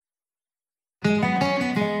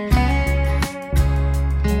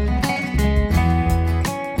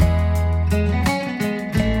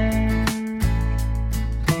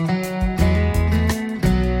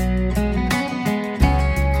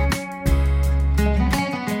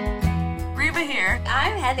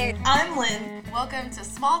I'm Heather. I'm Lynn. Welcome to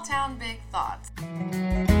Small Town Big Thoughts.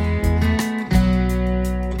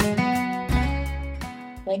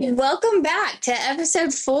 Welcome back to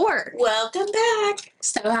episode 4. Welcome back.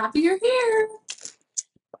 So happy you're here.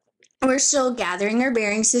 We're still gathering our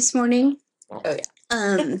bearings this morning. Oh,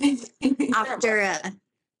 yeah. After a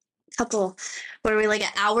couple, what are we, like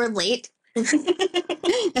an hour late? Better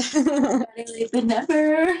late than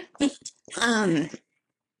never.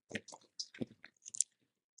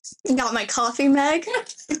 Got my coffee mug.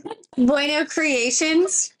 Bueno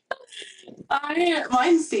Creations.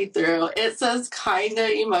 Mine's see-through. It says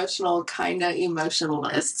kinda emotionalist.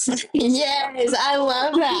 Yes, I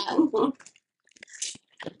love that.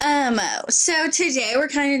 So today we're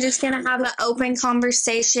kind of just gonna have an open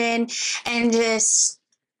conversation and just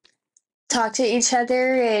talk to each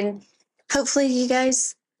other, and hopefully you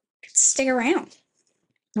guys stick around.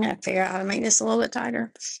 I'm gonna figure out how to make this a little bit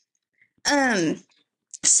tighter.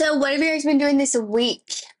 So what have you guys been doing this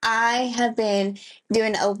week? I have been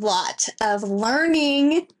doing a lot of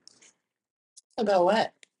learning. About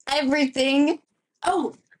what? Everything.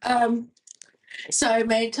 Oh, so I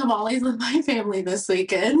made tamales with my family this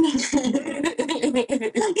weekend.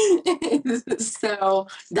 So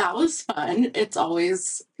that was fun. It's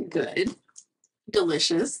always good,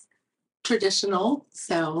 delicious, traditional.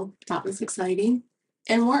 So that was exciting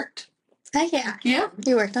and worked. Oh yeah. Yeah,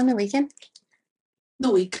 You worked on the weekend? the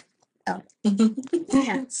week. Oh.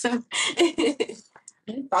 Yeah. So I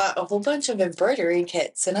bought a whole bunch of embroidery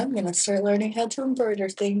kits, and I'm gonna start learning how to embroider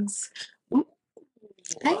things.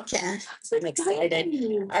 Heck yeah. I'm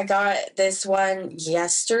excited. I got this one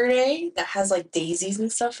yesterday that has like daisies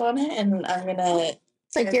and stuff on it, and I'm gonna.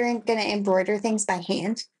 It's like you're gonna embroider things by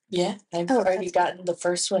hand. Yeah, I've Oh, already gotten the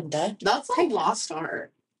first one done. that's a lost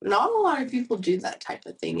art. Not a lot of people do that type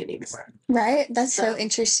of thing anymore. Right? That's so So-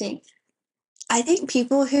 interesting. I think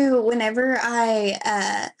people who, whenever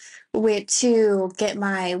I went to get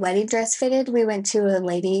my wedding dress fitted, we went to a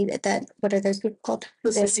lady that, what are those people called?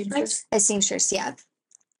 The The seamstress? A seamstress, yeah.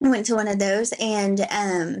 I went to one of those, and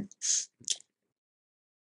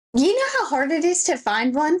you know how hard it is to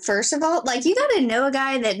find one, first of all? Like, you gotta know a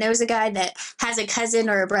guy that knows a guy that has a cousin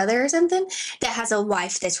or a brother or something that has a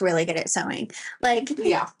wife that's really good at sewing. Like,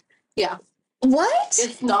 Yeah. what?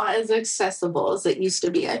 It's not as accessible as it used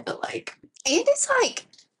to be, I feel like. And it's like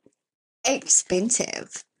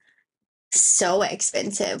expensive. So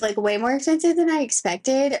expensive. Like way more expensive than I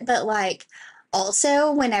expected. But like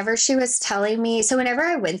also whenever she was telling me, so whenever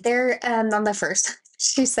I went there on the first,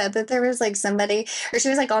 she said that there was like somebody, or she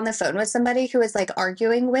was like on the phone with somebody who was like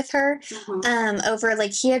arguing with her over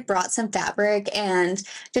like he had brought some fabric and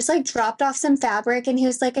just like dropped off some fabric, and he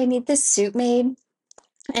was like, I need this suit made.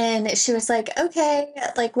 And she was like, okay,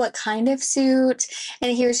 like what kind of suit?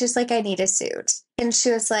 And he was just like, I need a suit. And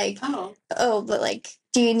she was like, oh, but like,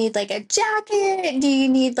 do you need like a jacket? Do you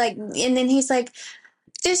need like, and then he's like,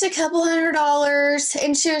 just a couple $100.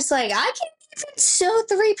 And she was like, I can't even sew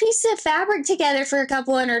 3 pieces of fabric together for a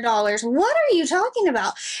couple $100. What are you talking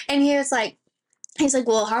about? And he's like,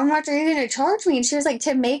 well, how much are you going to charge me? And she was like,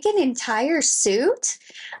 to make an entire suit?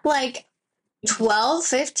 Like,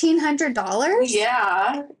 $1,200-$1,500.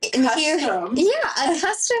 Yeah. And Custom. a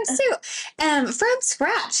custom suit from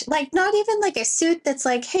scratch. Like, not even like a suit that's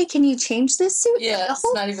like, hey, can you change this suit? Yeah, The it's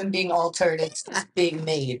whole- not even being altered; it's just being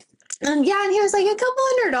made. and he was like, a couple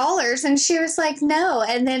 $100. And she was like, no.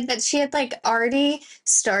 And then, but she had like already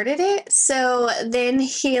started it. So then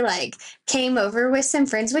he like came over with some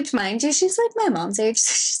friends, which mind you, she's like my mom's age.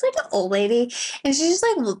 So she's like an old lady. And she's just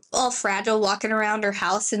like all fragile walking around her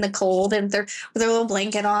house in the cold and with her little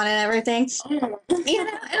blanket on and everything. You know,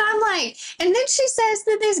 and I'm like, and then she says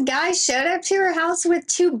that this guy showed up to her house with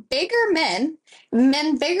 2 bigger men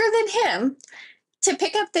bigger than him, to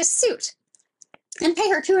pick up this suit and pay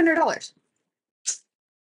her $200.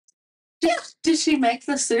 Did she make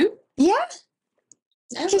the suit? Yeah.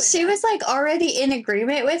 Because she was like already in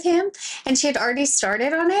agreement with him and she had already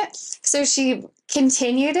started on it. So she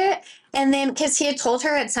continued it. And then, because he had told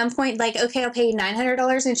her at some point, like, okay, I'll pay you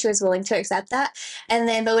 $900, and she was willing to accept that. And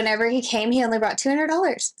then, but whenever he came, he only brought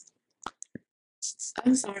 $200.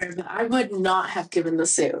 I'm sorry, but I would not have given the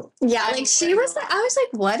suit. Yeah, I like she was like, I was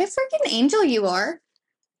like, what a freaking angel you are.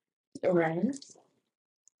 Right.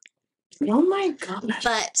 Oh my gosh.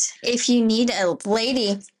 But if you need a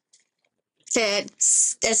lady a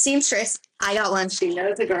seamstress, I got one. She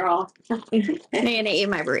knows a girl. I'm gonna eat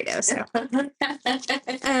my burrito. So,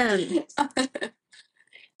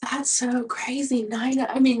 That's so crazy.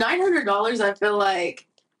 $900. I feel like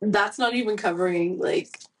that's not even covering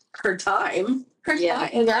like her time.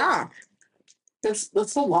 yeah.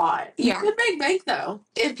 That's a lot. You Yeah. could make bank though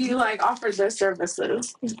if you like offered those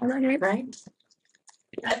services, Right?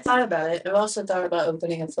 I thought about it. I've also thought about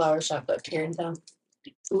opening a flower shop up here in town.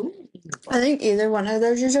 Ooh. I think either one of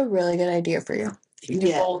those is a really good idea for you.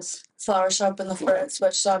 Yes. Flower shop in the front,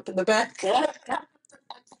 sweat shop in the back.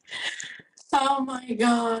 Oh my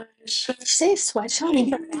gosh. Did you say sweatshop?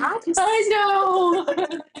 I know.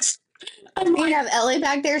 I'm You like, have Ellie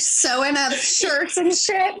back there sewing up shirts and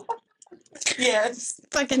shit. Yes.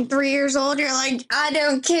 Fucking 3 years old. You're like, I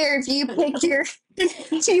don't care if you pick your,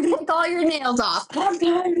 if you pick all your nails off. I'm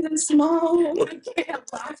tired of this, Mom. I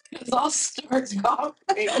can't laugh because I'll start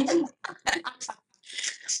coughing.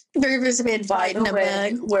 Nervous been By fighting the a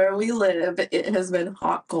way, bug. where we live, it has been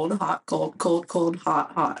hot, cold, hot, cold, cold, cold,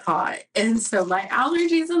 hot, hot, hot. And so my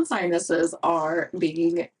allergies and sinuses are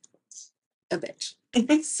being a bitch.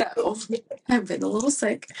 So I've been a little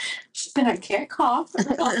sick and I can't cough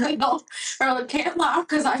or I can't laugh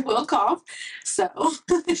because I will cough. So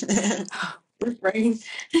brain.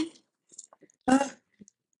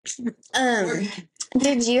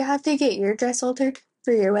 Did you have to get your dress altered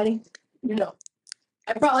for your wedding? No.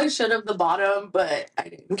 I probably should have the bottom, but I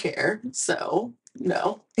didn't care. So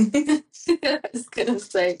no. I was gonna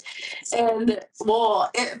say. And well,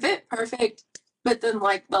 it fit perfect. But then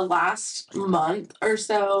like the last month or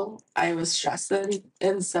so, I was stressing.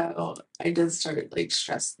 And so I did start like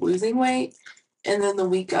losing weight. And then the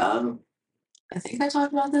week of, I think I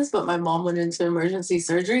talked about this, but my mom went into emergency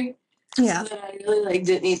surgery. Yeah. So then I really like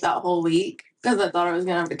didn't eat that whole week because I thought I was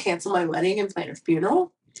gonna have to cancel my wedding and plan a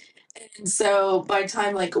funeral. And so by the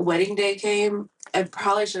time like wedding day came, I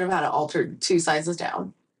probably should have had it altered 2 sizes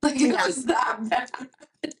down. Like it Yeah. was that bad.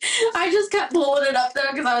 I just kept pulling it up there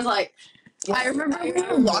because I was like, I remember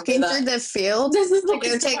walking through the field this is to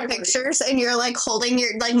go take pictures, and you're like holding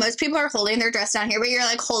your, like most people are holding their dress down here, but you're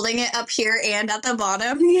like holding it up here and at the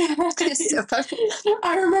bottom. Yeah. It's so funny.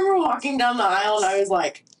 I remember walking down the aisle and I was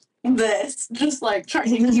like, this, just like trying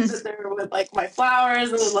to keep it there with like my flowers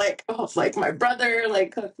and then like, oh, like my brother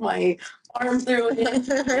like hooked my arm through it.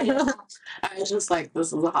 And I was just like,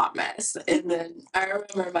 this is a hot mess. And then I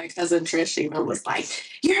remember my cousin Trish even was like,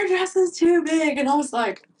 your dress is too big. And I was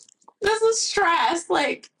like, this is stress.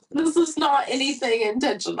 Like, this is not anything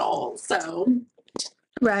intentional. So,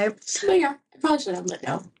 Right. but yeah, I probably should have let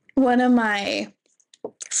know. One of my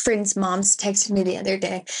friend's moms texted me the other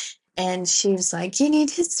day, and she was like, you need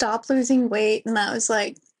to stop losing weight. And I was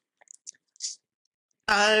like,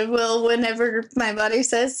 I will whenever my body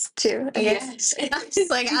says to, I guess. She's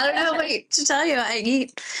like, I don't know what to tell you.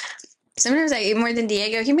 Sometimes I eat more than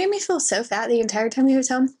Diego. He made me feel so fat the entire time he was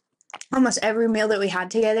home. Almost every meal that we had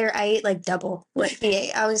together, I ate like double what he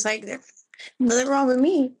ate. I was like, there's nothing wrong with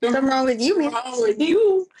me. Something wrong with you, man. What's wrong with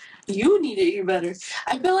you? You need to eat better.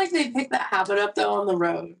 I feel like they pick that habit up though on the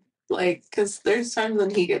road. Like, because there's times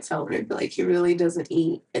when he gets home and I feel like he really doesn't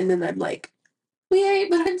eat. And then I'm like, we ate,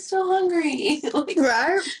 but I'm still hungry. Like,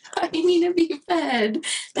 Right? I need to be fed.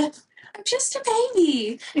 I'm just a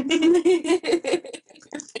baby.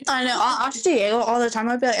 I know. I'll ask Diego all the time.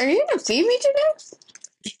 I'll be like, are you going to feed me today?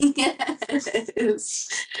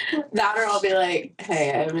 Yes. That or I'll be like,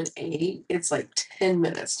 hey, I haven't ate. It's like 10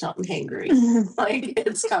 minutes till I'm hangry. Like,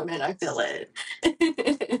 it's coming. I feel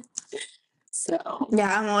it. So.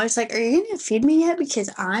 Yeah, I'm always like, are you going to feed me yet?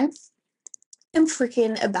 Because I am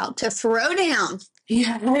freaking about to throw down.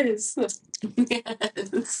 Yes.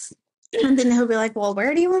 Yes. And then he'll be like, well,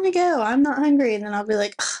 where do you want to go? I'm not hungry. And then I'll be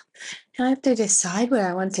like, I have to decide what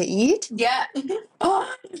I want to eat. Yeah.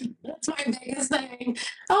 Oh, that's my biggest thing.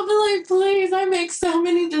 I'll be like, please, I make so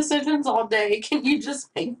many decisions all day. Can you just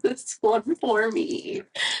make this one for me?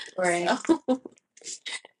 Right.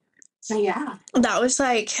 So yeah. That was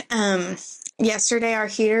like yesterday our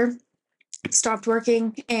heater stopped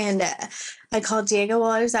working, and I called Diego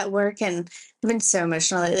while I was at work, and I've been so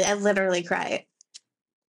emotional lately. I literally cry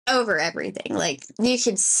over everything. Like, you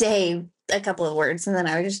could say a couple of words and then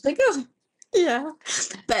I was just like, oh yeah.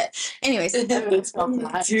 But anyways,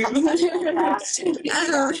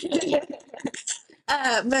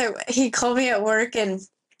 but he called me at work, and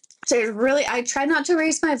so really, I try not to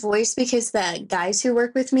raise my voice because the guys who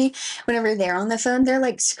work with me, whenever they're on the phone, they're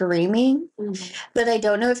like screaming. Mm-hmm. But I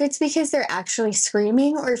don't know if it's because they're actually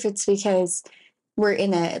screaming or if it's because we're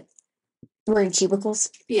in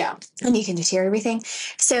cubicles. Yeah. And you can just hear everything.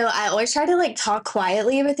 So I always try to like talk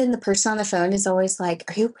quietly, but then the person on the phone is always like,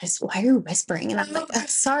 why are you whispering? And I'm like, oh,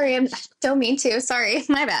 sorry, I don't mean to. Sorry,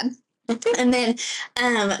 my bad. And then,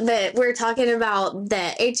 but we're talking about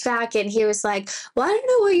the HVAC, and he was like, "Well, I don't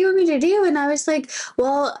know what you want me to do." And I was like,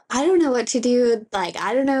 "Well, I don't know what to do. Like,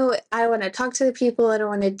 I don't know. I want to talk to the people. I don't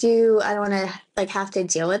want to like have to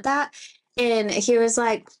deal with that." And he was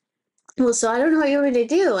like, "Well, so I don't know what you want me to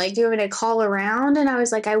do. Like, do you want me to call around?" And I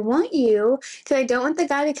was like, "I want you, because I don't want the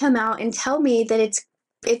guy to come out and tell me that it's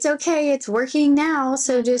okay, it's working now.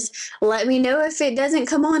 So just let me know if it doesn't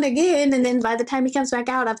come on again, and then by the time he comes back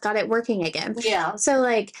out, I've got it working again." Yeah. So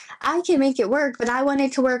like, I can make it work, but I want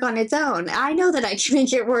it to work on its own. I know that I can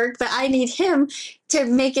make it work, but I need him to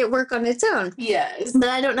make it work on its own. Yes. But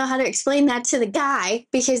I don't know how to explain that to the guy,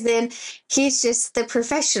 because then he's just the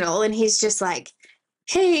professional, and he's just like,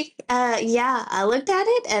 "Hey, yeah, I looked at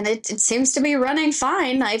it, and it seems to be running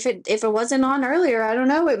fine. If it wasn't on earlier, I don't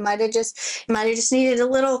know. It might have just needed a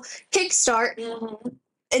little kickstart." Mm-hmm.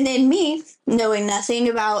 And then me, knowing nothing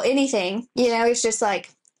about anything, it's just like,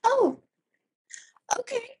 "Oh,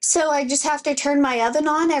 okay. So I just have to turn my oven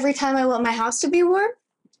on every time I want my house to be warm?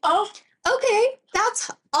 Oh, Okay,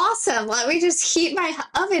 that's awesome. Let me just heat my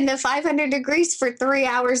oven to 500 degrees for 3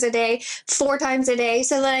 hours a day, 4 times a day,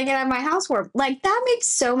 so that I can have my house warm." Like, that makes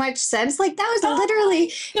so much sense. Like, that was literally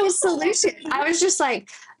his solution. I was just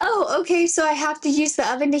like, "Oh, okay, so I have to use the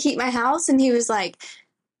oven to heat my house?" And he was like,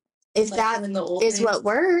 "If Like that in the old is days. what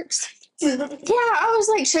works." Yeah, I was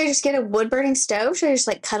like, "Should I just get a wood burning stove? Should I just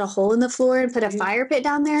like cut a hole in the floor and put a fire pit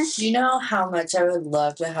down there?" Do you know how much I would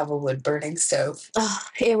love to have a wood burning stove? Oh,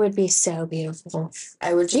 it would be so beautiful.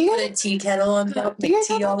 I would just You put a tea kettle on top, Do you make guys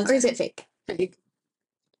have tea all the one, or is time. it fake? fake.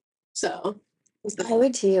 So, I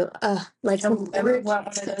would too. Like some I would want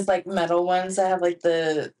one of those like metal ones that have like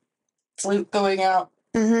the flute going out.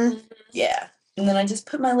 Mm-hmm. Yeah. And then I just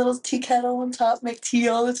put my little tea kettle on top, make tea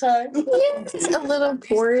all the time. Yes, a little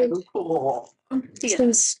porridge, so cool.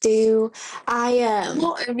 some stew.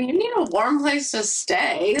 Well, if you need a warm place to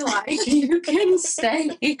stay, like you can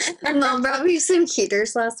stay. Mom brought me some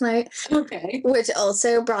heaters last night, Okay. which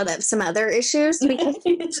also brought up some other issues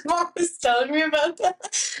because Mom was telling me about that.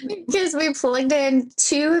 we plugged in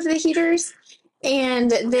 2 of the heaters, and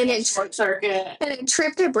then Short circuit. it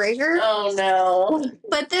tripped a breaker. Oh no.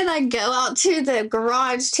 But then I go out to the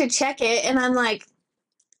garage to check it, and I'm like,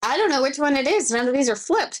 "I don't know which one it is. None of these are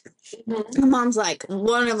flipped." Mm-hmm. My mom's like,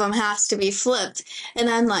 "One of them has to be flipped." And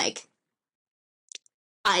I'm like,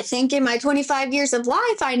 "I think in my 25 years of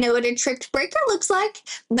life, I know what a tripped breaker looks like,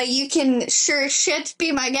 but you can sure as shit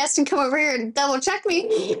be my guest and come over here and double check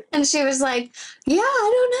me." And she was like, "Yeah,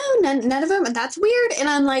 I don't know. None of them. That's weird." And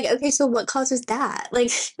I'm like, "Okay, so what causes that?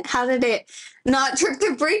 Like, how did it not trip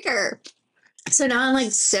the breaker?" So now I'm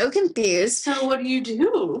like so confused. So what do you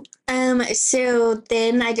do? So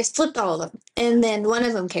then I just flipped all of them, and then one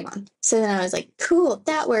of them came on. So then I was like, "Cool,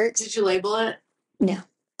 that works." Did you label it? No.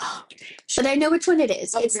 Oh, But I know which one it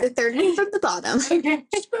is. Okay. It's the third one from the bottom. okay.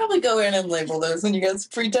 You should probably go in and label those when you guys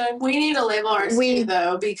free time. We need to label ours too,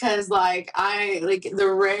 though, because like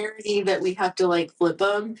the rarity that we have to like flip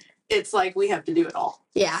them. It's like we have to do it all.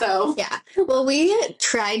 Yeah. So Yeah. Well, we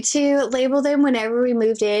tried to label them whenever we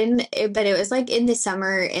moved in, but it was like in the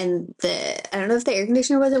summer, and I don't know if the air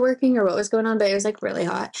conditioner wasn't working or what was going on, but it was like really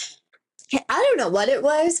hot. I don't know what it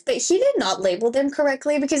was, but he did not label them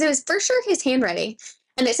correctly, because it was for sure his handwriting.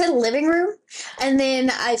 And it said living room, and then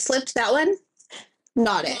I flipped that one.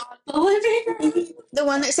 Not it. not the living room. The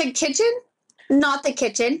one that said kitchen, not the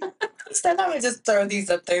kitchen. Instead, I would just throw these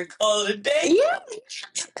up there and call it a day. Yeah.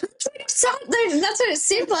 So that's what it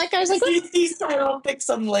seemed like. I was like, These I'll fix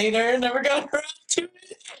them later. Never got around to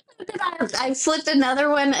it. I flipped another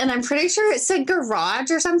one, and I'm pretty sure it said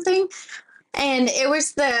garage or something. And it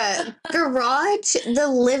was the garage, the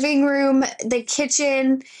living room, the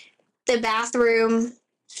kitchen, the bathroom,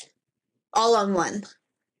 all on one.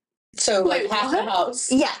 So Wait, like half what? the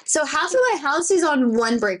house. Yeah. So half of my house is on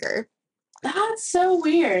one breaker. That's so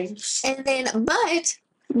weird. And then, but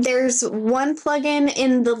there's one plug-in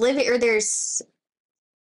in the living, or there's,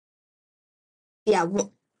 yeah,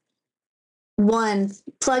 one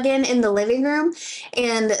plug-in in the living room,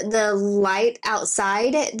 and the light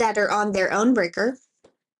outside that are on their own breaker.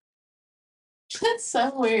 That's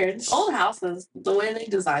so weird. Old houses, the way they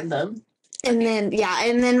designed them. And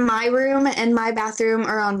then my room and my bathroom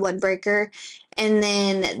are on one breaker, and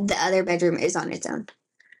then the other bedroom is on its own.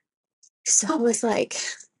 So I was like,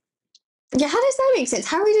 yeah, how does that make sense?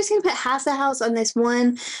 How are we just gonna put half the house on this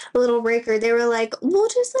one little breaker? They were like, "We'll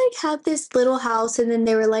just like have this little house," and then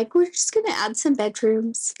they were like, "We're just gonna add some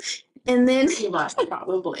bedrooms." And then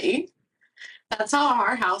Probably. That's how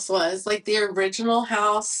our house was. Like the original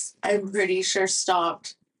house, I'm pretty sure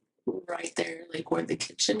stopped right there, like where the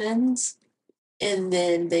kitchen ends. and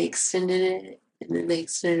then they extended it, and then they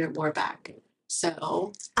extended it more back.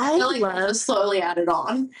 So I feel like I just slowly added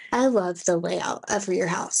on. I love the layout of your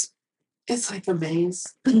house. It's like a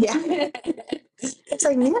maze. Yeah. It's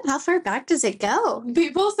like, man, how far back does it go?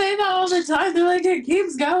 People say that all the time. They're like, it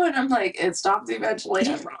keeps going. I'm like, it stops eventually,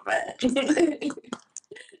 I promise.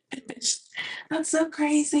 That's so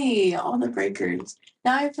crazy. All the breakers.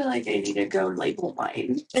 Now I feel like I need to go label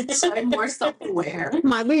mine so I'm more self-aware.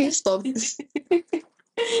 Might be useful.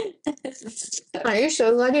 Are you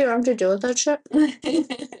so glad you don't have to deal with that shit?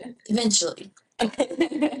 Eventually.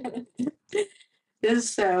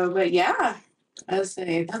 So, but yeah, I was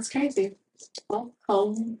saying that's crazy. Well,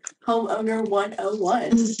 homeowner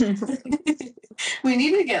 101. We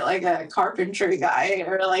need to get like a carpentry guy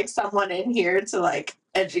or like someone in here to like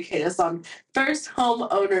educate us on first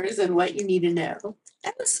homeowners and what you need to know.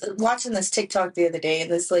 I was watching this TikTok the other day, and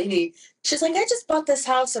this lady, she's like, I just bought this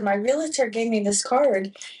house, and my realtor gave me this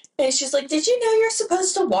card. And she's like, did you know you're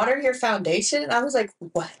supposed to water your foundation? And I was like,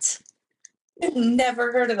 what? I've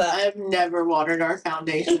never heard of that. I've never watered our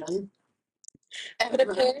foundation. But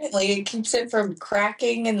apparently it keeps it from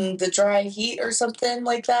cracking in the dry heat or something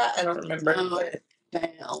like that. I don't remember.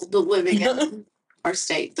 The living in our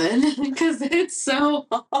state then, because it's so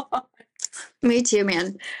hot. Me too,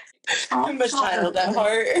 man. I'm a child at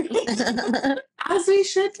heart. As we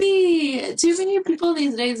should be. Too many people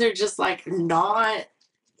these days are just like not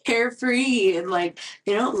carefree and like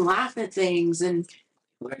they don't laugh at things and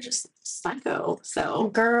we're just psycho. So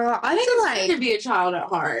Girl, I think feel it's like good to be a child at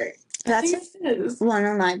heart. that's it is. one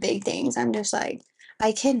of my big things. I'm just like,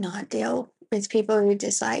 I cannot deal with people who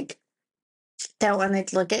just like don't want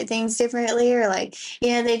to look at things differently or like,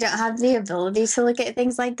 they don't have the ability to look at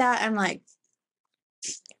things like that. I'm like,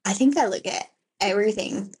 I think I look at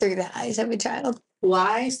everything through the eyes of a child.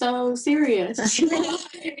 Why so serious?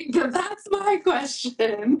 Because that's my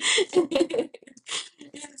question.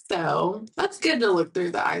 So that's good to look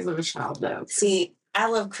through the eyes of a child, though. See, I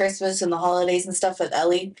love Christmas and the holidays and stuff with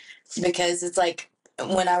Ellie because it's like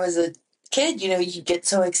when I was a kid, you get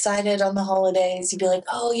so excited on the holidays. You'd be like,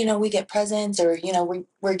 oh, we get presents or,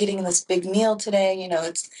 we're getting this big meal today.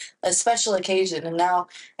 It's a special occasion. And now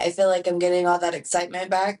I feel like I'm getting all that excitement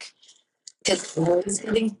back because I was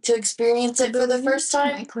getting to experience it for the first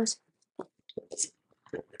time.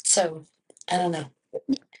 So, I don't know.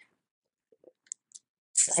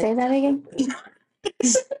 Say that again.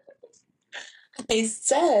 I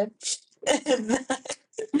said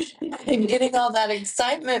I'm getting all that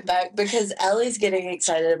excitement back because Ellie's getting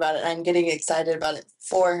excited about it and I'm getting excited about it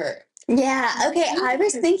for her. Yeah, okay. I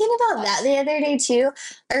was thinking about that the other day too.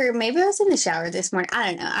 Or maybe I was in the shower this morning.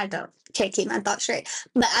 I don't know. Can't keep my thoughts straight.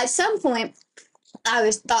 But at some point I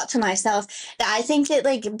was thought to myself that I think that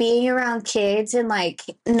like being around kids and like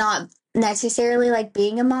not necessarily like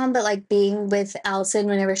being a mom, but like being with Allison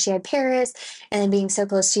whenever she had Paris and then being so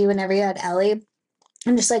close to you whenever you had Ellie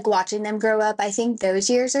and just like watching them grow up. I think those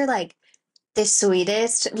years are like the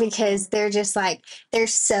sweetest because they're just like they're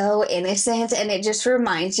so innocent and it just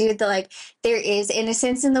reminds you that like there is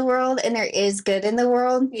innocence in the world and there is good in the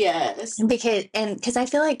world. Yes. Because I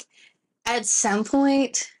feel like at some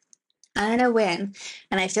point, I don't know when,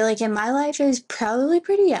 and I feel like in my life it was probably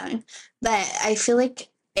pretty young, but I feel like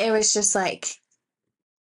it was just like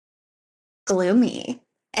gloomy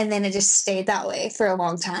and then it just stayed that way for a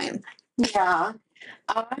long time. Yeah.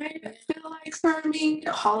 I feel like for me,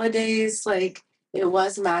 holidays, like, it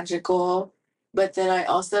was magical. But then I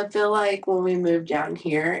also feel like when we moved down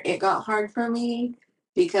here, it got hard for me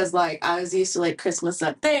because, like, I was used to, like, Christmas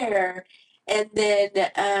up there. And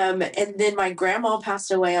then my grandma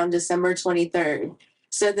passed away on December 23rd.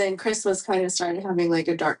 So then Christmas kind of started having, like,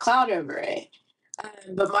 a dark cloud over it.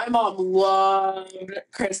 But my mom loved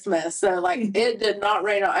Christmas, so like it did not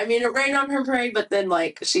rain on. I mean, it rained on her parade, but then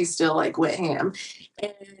like she still like went ham,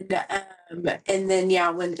 and then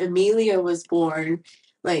yeah, when Amelia was born,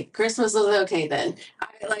 like Christmas was okay then.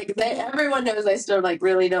 Everyone knows I still like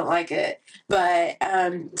really don't like it, but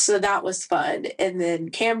so that was fun. And then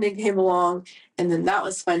Camden came along, and then that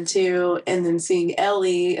was fun too. And then seeing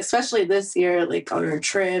Ellie, especially this year, like on her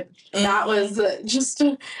trip, that was just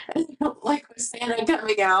like with Santa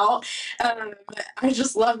coming out. I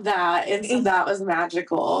just love that, and so that was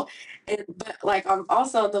magical. But like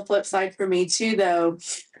also on the flip side for me too, though,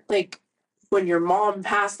 like when your mom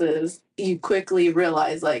passes, you quickly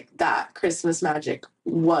realize like that Christmas magic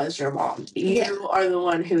was your mom. You are the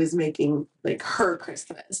one who is making like her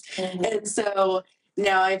Christmas. Mm-hmm. And so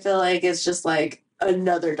now I feel like it's just like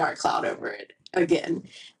another dark cloud over it again.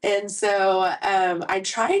 And so I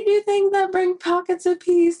try to do things that bring pockets of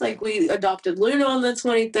peace. Like we adopted Luna on the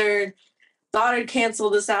 23rd. thought I'd cancel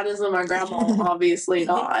the sadness of my grandma. Obviously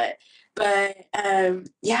not. But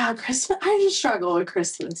yeah, Christmas. I just struggle with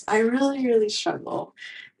Christmas. I really, really struggle.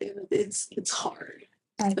 It's hard.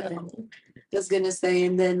 I So, I was gonna say,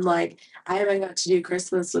 and then like I haven't got to do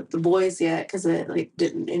Christmas with the boys yet because it like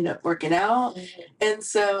didn't end up working out, and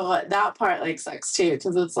so that part like sucks too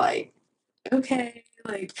because it's like okay,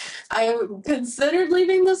 like I considered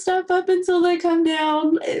leaving the stuff up until they come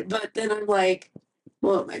down, but then I'm like,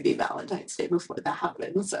 well, it might be Valentine's Day before that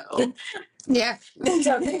happens, so yeah.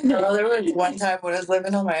 Girl, there was one time when I was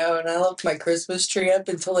living on my own, I left my Christmas tree up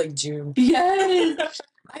until like June. yes.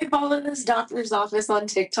 I follow this doctor's office on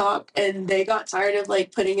TikTok and they got tired of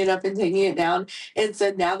like putting it up and taking it down. And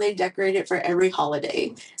so now they decorate it for every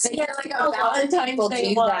holiday. They get like a Valentine's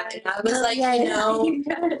Day one. And I was like, you know,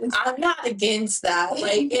 yes. I'm not against that.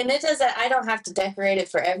 Like, and it doesn't, I don't have to decorate it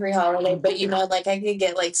for every holiday, but you know, like I could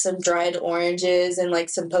get like some dried oranges and like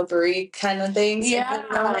some potpourri kind of things. Yeah. And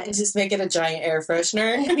put it on it and just make it a giant air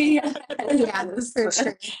freshener. Yeah, for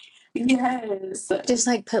sure. Yes. Just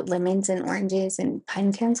like put lemons and oranges and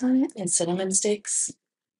pine cones on it. And cinnamon sticks.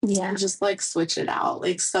 Yeah. And just like switch it out.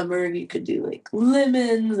 Like summer, you could do like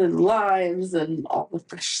lemons and limes and all the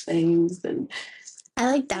fresh things. And I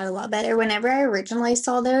like that a lot better. Whenever I originally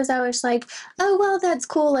saw those, I was like, oh, well, that's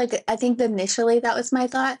cool. Like, I think initially that was my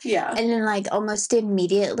thought. yeah. And then, like, almost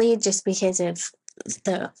immediately, just because of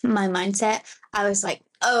my mindset, I was like,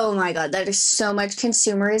 oh my God, that is so much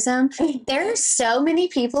consumerism. There are so many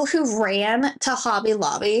people who ran to Hobby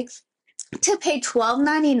Lobby to pay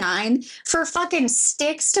 $12.99 for fucking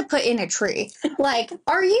sticks to put in a tree. Like,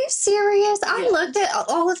 are you serious? I looked at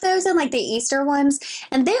all of those and like the Easter ones,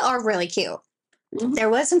 and they are really cute. Mhm. There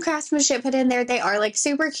was some craftsmanship put in there. They are like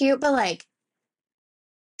super cute, but like,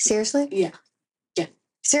 seriously? Yeah.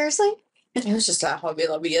 Seriously? It was just at Hobby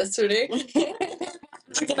Lobby yesterday.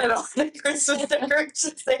 Looking at all the Christmas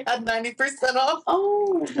decorations, they had 90% off.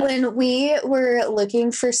 Oh. When we were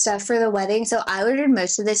looking for stuff for the wedding, so I ordered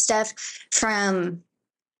most of this stuff from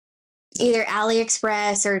either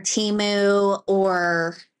AliExpress or Temu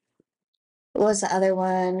or what was the other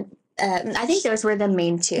one? I think those were the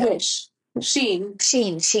main two. Wish. Sheen.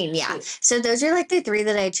 Sheen, yeah. So those are like the three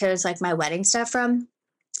that I chose like my wedding stuff from.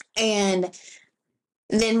 And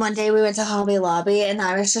then one day we went to Hobby Lobby and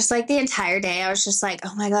I was just like the entire day, I was just like,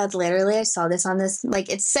 oh my God, literally I saw this on this, like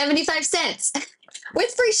it's 75 cents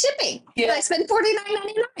with free shipping. Yeah. And I spent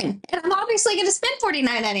 $49.99 and I'm obviously going to spend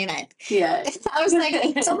 $49.99. Yeah. I was like,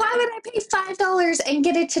 so why would I pay $5 and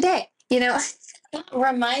get it today? You know? That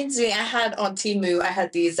reminds me, I had on Temu, I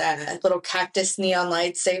had these little cactus neon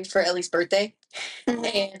lights saved for Ellie's birthday. And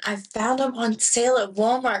I found them on sale at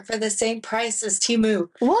Walmart for the same price as Temu.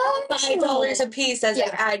 What? $5 a piece.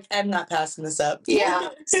 I'm not passing this up. Yeah.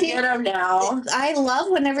 Get them now. I love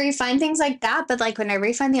whenever you find things like that, but like whenever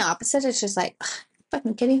you find the opposite, it's just like,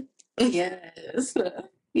 fucking kidding. Yes.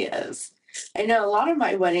 Yes. I know a lot of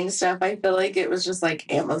my wedding stuff, I feel like it was just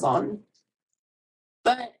like Amazon.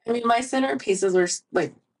 But I mean, my centerpieces were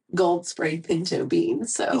like gold sprayed pinto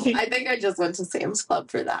beans. So I think I just went to Sam's Club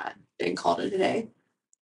for that and called it a day.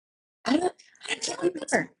 I can't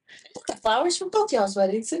remember. The flowers from both y'all's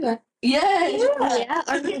weddings, didn't I? Yes.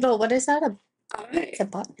 Yeah. Or what is that? It's a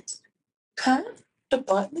botanist. Huh? The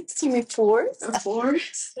botanics? You mean florist? A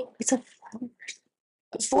forest? It's a flower.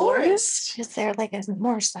 A forest? Is there like a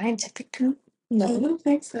more scientific term? I don't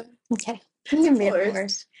think so. Okay. You can be a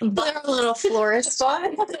Florist. florist. They're a little florist.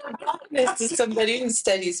 Botanist is somebody who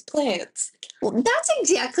studies plants. Well, that's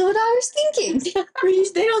exactly what I was thinking.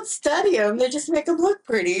 They don't study them, they just make them look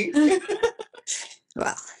pretty.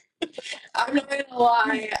 Well, I'm not gonna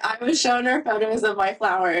lie. I was showing her photos of my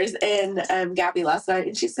flowers and Gabby last night,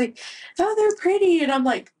 and she's like, "Oh, they're pretty," and I'm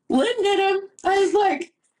like, "Lynn did them." I was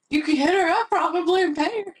like, "You could hit her up probably and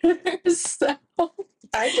pay her." So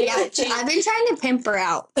I've been trying to pimp her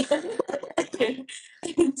out.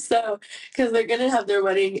 so because they're gonna have their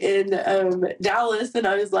wedding in Dallas, and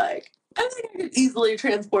I was like, I think I could easily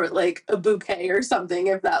transport like a bouquet or something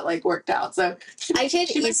if that like worked out. So I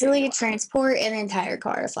could easily transport an entire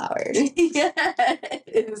car of flowers. yes, I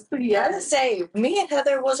yes. gotta say, me and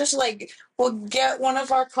Heather will just like, we'll get one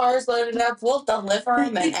of our cars loaded up, we'll deliver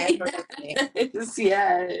them and everything.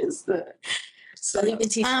 Yes. So,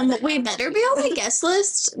 We better be on the guest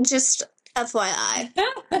list, just FYI.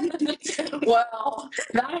 well,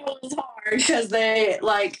 that was hard because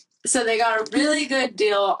they got a really good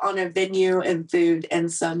deal on a venue and food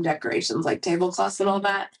and some decorations like tablecloths and all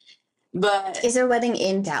that. But Is their wedding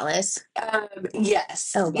in Dallas?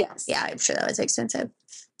 yes. Oh, yes. Yeah, I'm sure that was expensive.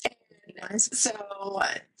 So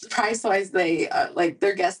price wise, they like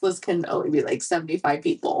their guest list can only be like 75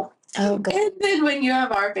 people. Oh, God. And then when you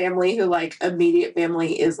have our family, who like immediate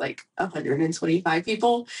family is like 125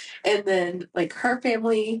 people, and then like her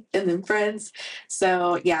family, and then friends.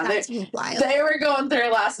 So yeah, That's wild. they were going through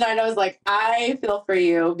it last night. I was like, I feel for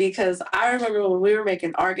you, because I remember when we were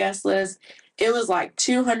making our guest list, it was like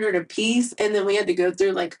 200 a piece, and then we had to go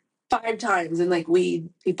through like 5 times and like weed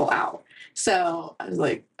people out. So I was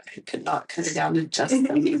like, I could not cut it down to just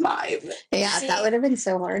 75. Yeah, that would have been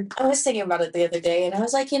so hard. I was thinking about it the other day, and I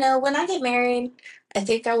was like, when I get married, I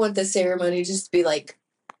think I want the ceremony just to be like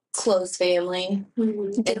close family,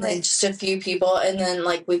 and then just a few people, and then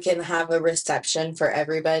like we can have a reception for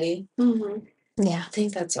everybody. Yeah. I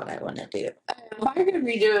think that's what I want to do. If I could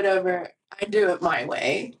redo it over, I'd do it my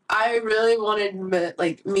way. I really wanted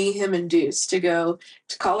like me, him, and Deuce to go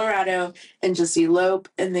to Colorado and just elope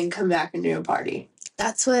and then come back and do a party.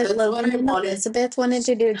 That's what Logan and Elizabeth wanted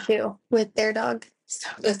to do too with their dog. So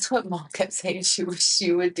that's what Mom kept saying she wished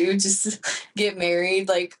you would do, just get married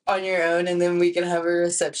like on your own, and then we can have a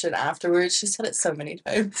reception afterwards. She said it so many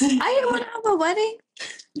times. I didn't want to have a wedding.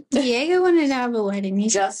 Diego wanted to have a wedding.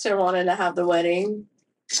 Justin wanted to have the wedding.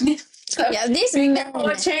 So yeah, this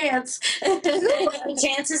no chance.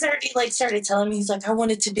 Chances already like started telling me, he's like, I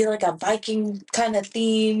want it to be like a Viking kind of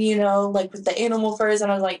theme, like with the animal furs,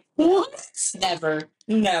 and I was like, what? Never.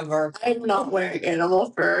 I'm not wearing animal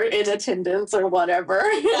fur in attendance or whatever.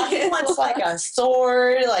 He wants like a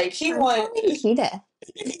sword, like he wants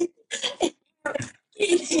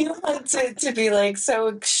he wants it to be like so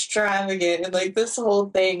extravagant and like this whole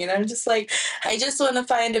thing, and I'm just like, I just want to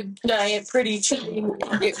find a giant pretty tree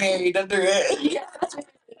and get married under it. Yeah,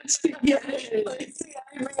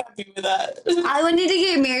 I'm happy with that. I wanted to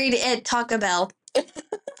get married at Taco Bell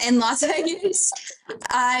in Las Vegas.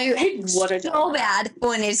 I so bad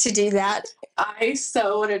wanted to do that. I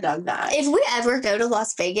so would have done that. If we ever go to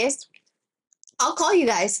Las Vegas, I'll call you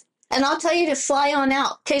guys and I'll tell you to fly on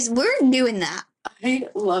out, because we're doing that. I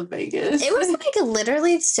love Vegas. It was like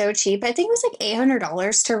literally so cheap. I think it was like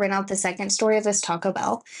 $800 to rent out the second story of this Taco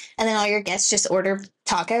Bell, and then all your guests just order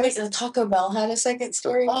tacos. Wait, the Taco Bell had a second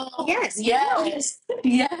story? Oh, yes. We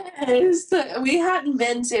hadn't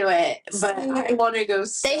been to it, but I want to go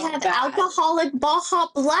so They have bad. Alcoholic Baja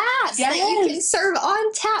Blast that you can serve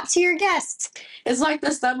on tap to your guests. It's like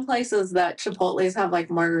the some places that Chipotle's have like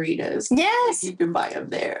margaritas. Yes. You can buy them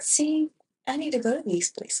there. See, I need to go to these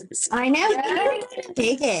places. I know. You need to go to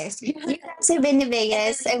Vegas. You guys have been to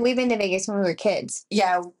Vegas, and we've been to Vegas when we were kids.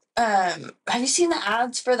 Yeah. Have you seen the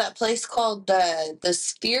ads for that place called the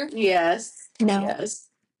Sphere? Yes. No. Yes.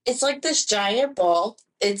 It's like this giant ball.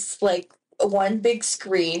 It's like one big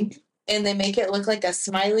screen, and they make it look like a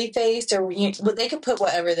smiley face, or but they can put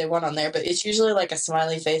whatever they want on there, but it's usually like a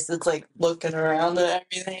smiley face that's like looking around and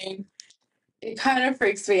everything. It kind of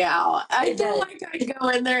freaks me out. I feel like I'd go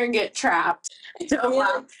in there and get trapped. I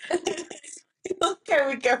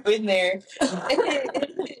would go in there.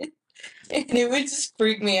 And it would just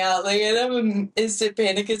freak me out. Like, I'd have an instant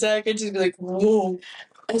panic attack. I'd just be like, whoa.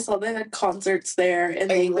 I saw they had concerts there,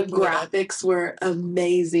 and the graphics were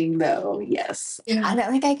amazing, though. Yes. Yeah. I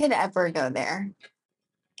don't think I could ever go there.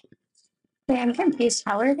 Wait, I'm confused.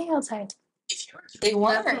 How are they outside? They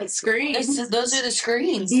weren't. That's screens. Those are the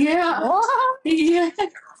screens. Yeah. What? Yeah.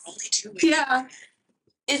 Yeah.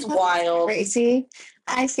 It's wild. Crazy.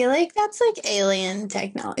 I feel like that's like alien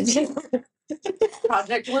technology.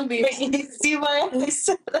 Project Bluebeam. You see why I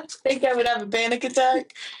said I think I would have a panic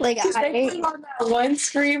attack? Like, They put on that one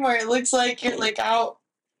screen where it looks like you're like out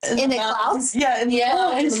in the clouds? Yeah, in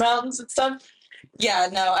the mountains and stuff. Yeah,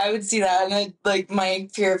 no, I would see that, and I'd, like, my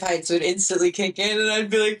fear of heights would instantly kick in, and I'd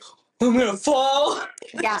be like, I'm gonna fall.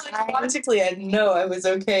 Yeah. Like, logically, I know I was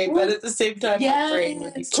okay, but at the same time, my brain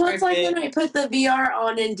would be So it's like when I put the VR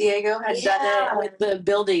on and Diego had done it with the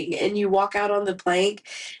building, and you walk out on the plank,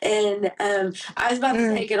 and I was about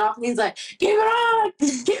to take it off, and he's like, "Give it on,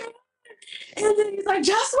 give it on," and then he's like,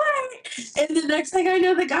 "Just wait," and the next thing I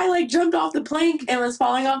know, the guy like jumped off the plank and was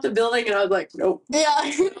falling off the building, and I was like, "Nope." Yeah.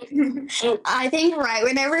 I think right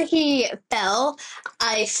whenever he fell,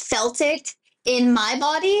 I felt it in my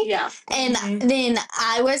body. Yeah. And then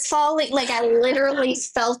I was falling. Like, I literally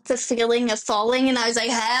felt the feeling of falling, and I was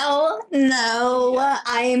like, hell no,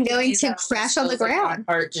 I am going to crash on the ground.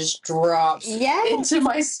 My heart just drops. Yeah. Into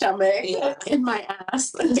my stomach, in my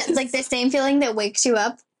ass. Yeah, like the same feeling that wakes you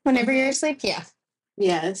up whenever you're asleep. Yeah.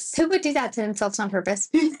 Yes. Who would do that to themselves on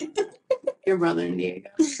purpose? Your brother and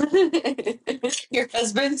Diego. Your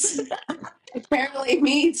husband's? Apparently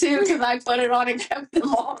me too, because I put it on and kept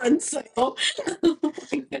them on, so.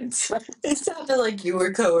 It sounded like you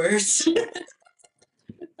were coerced.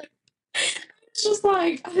 It's just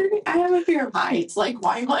like, I have a fear of heights. Like,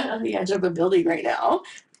 why am I on the edge of a building right now?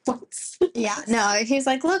 Yeah, no, he's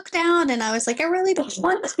like, look down. And I was like, I really don't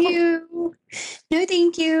want to. No,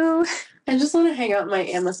 thank you. I just want to hang out in my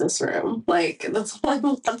amethyst room. Like, that's all I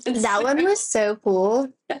want to That one was so cool.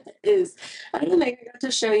 is. I don't think I got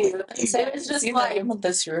to show you. It was just like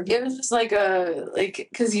this room. it was just like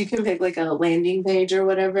because you can pick like a landing page or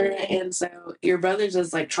whatever, and so your brother's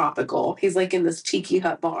is like tropical. He's like in this tiki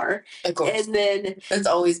hut bar, Of course. and then It's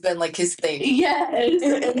always been like his thing. yes,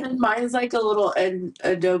 and then mine's like a little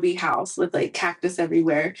adobe house with like cactus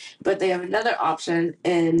everywhere. But they have another option,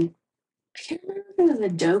 and I can't remember if it was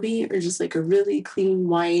Adobe or just like a really clean,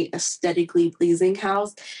 white, aesthetically pleasing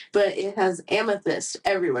house, but it has amethyst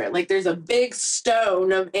everywhere. Like there's a big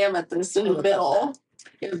stone of amethyst in the middle.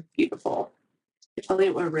 It was beautiful. If only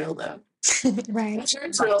it were real though. Right. I'm sure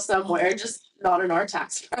it's real somewhere, just not in our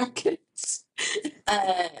tax brackets.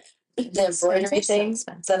 The embroidery things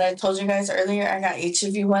that I told you guys earlier, I got each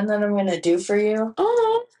of you one that I'm going to do for you.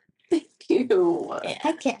 Oh, thank you. Yeah,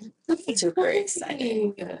 I can. I'm super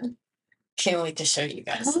excited. Can't wait to show you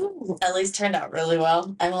guys. At least turned out really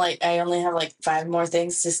well. I only have like 5 more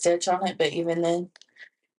things to stitch on it, but even then.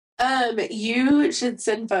 You should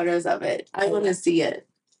send photos of it. I want to see it.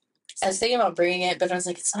 I was thinking about bringing it, but I was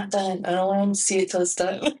like, it's not done. I don't want them to see it till it's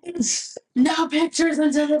done. No pictures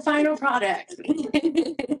until the final product.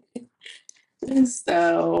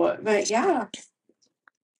 So, but yeah.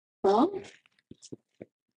 Well,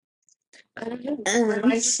 I don't know.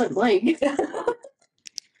 I just went blank.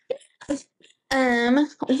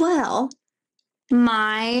 Well,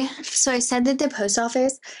 so I said that the post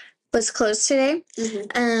office was closed today,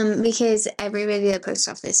 because everybody at the post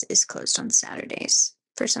office is closed on Saturdays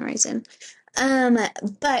for some reason.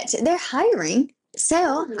 But they're hiring.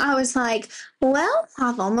 So I was like, well,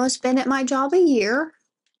 I've almost been at my job a year.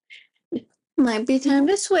 Might be time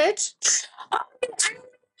to switch.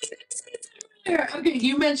 Okay,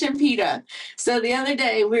 you mentioned PETA. So the other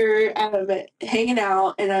day we were hanging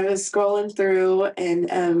out and I was scrolling through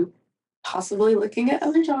and possibly looking at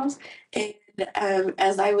other jobs. And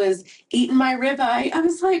as I was eating my ribeye, I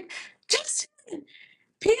was like, Justin,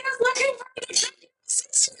 PETA's looking for an executive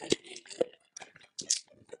assistant.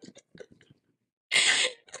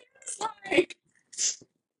 It's like,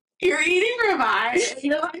 you're eating ribeye, and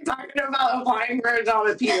you're like talking about applying for a job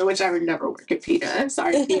at PETA, which I would never work at PETA.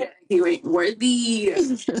 Sorry, PETA, you ain't worthy.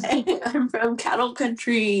 I'm from cattle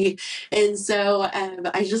country, and so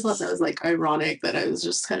I just thought that was like ironic that I was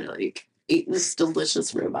just kind of like eating this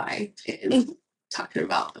delicious ribeye and talking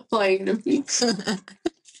about applying to PETA.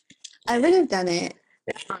 I would have done it,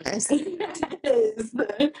 honestly.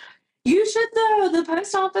 You should though. The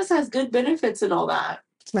post office has good benefits and all that.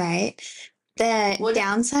 Right. The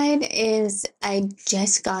downside is I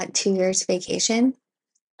just got 2 years vacation.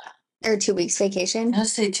 Or 2 weeks vacation. I'll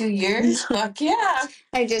say 2 years? Fuck yeah.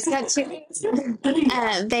 I just got 2 weeks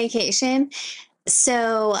vacation.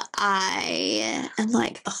 So I am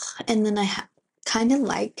like, ugh. And then I kind of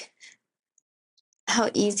like how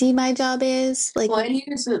easy my job is. Like, well, I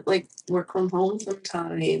used to like work from home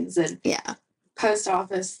sometimes, and yeah, post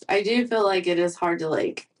office. I do feel like it is hard to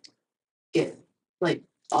like get like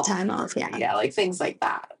time off. Yeah, like things like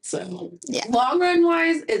that. So yeah, long run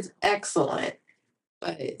wise, it's excellent,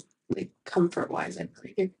 but like comfort wise, I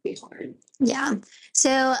think it could be hard. Yeah.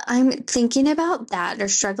 So I'm thinking about that or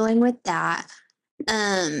struggling with that.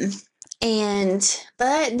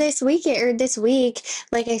 But this week,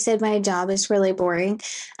 like I said, my job is really boring.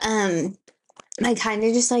 I kind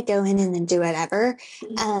of just like go in and then do whatever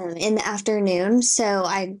in the afternoon. So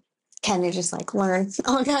I kind of just like learn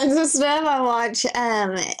all kinds of stuff. I watch.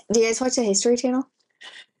 Do you guys watch the History Channel?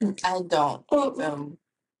 I don't.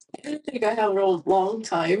 I don't think I have a real long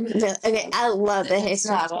time. Okay, I love the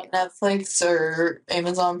History Channel. Channel. On Netflix or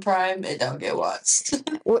Amazon Prime, it don't get watched.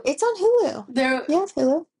 It's on Hulu. You have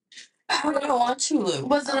Hulu? I don't watch Hulu.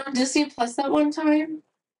 Was it on Disney Plus at one time?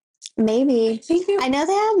 Maybe. I know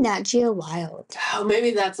they have Nat Geo Wild. Oh,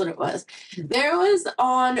 maybe that's what it was. There was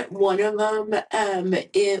on one of them,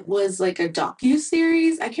 it was like a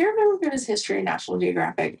docu-series. I can't remember if it was History or National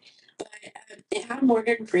Geographic, but it had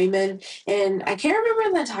Morgan Freeman, and I can't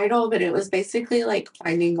remember the title, but it was basically like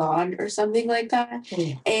Finding God or something like that.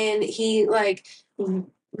 Yeah. And he like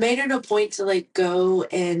made it a point to like go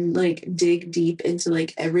and like dig deep into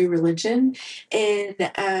like every religion, and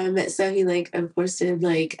so he like of course did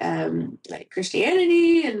like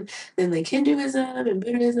Christianity and then like Hinduism and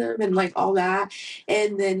Buddhism and like all that,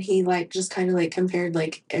 and then he like just kind of like compared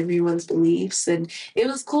like everyone's beliefs, and it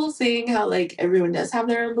was cool seeing how like everyone does have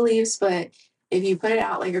their own beliefs, but if you put it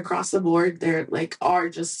out like across the board, there like are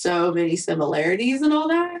just so many similarities and all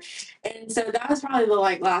that. And so that was probably the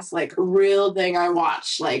like last like real thing I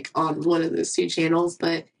watched like on one of those two channels.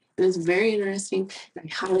 But it was very interesting. I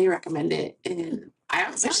highly recommend it. And I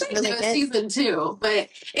also It's really really do a good. season 2, but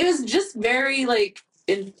it was just very like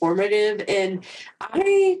informative. And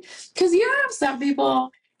because you have some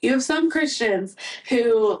people, you have some Christians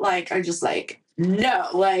who like are just like, no,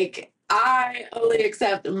 like I only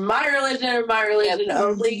accept my religion and my religion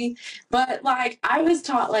only. But like I was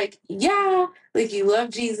taught like, yeah, like you love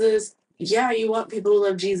Jesus. Yeah, you want people to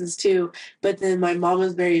love Jesus too. But then my mom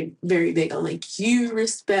was very, very big on like you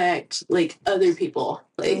respect like other people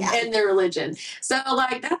like Yeah. and their religion. So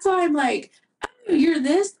like that's why I'm like, oh, you're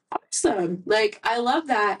this awesome. Like I love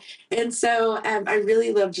that. And so I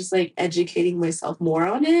really love just like educating myself more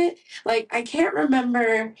on it. Like I can't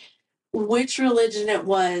remember which religion it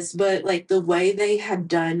was, but like the way they had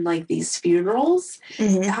done like these funerals,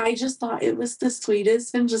 I just thought it was the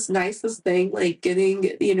sweetest and just nicest thing, like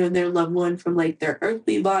getting, you know, their loved one from like their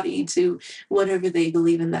earthly body to whatever they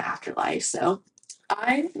believe in the afterlife. So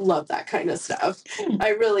I love that kind of stuff. I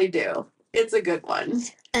really do. It's a good one.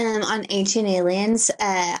 On Ancient Aliens,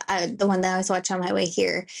 the one that I was watching on my way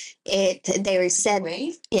here, they were said,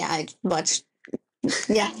 yeah, I watched,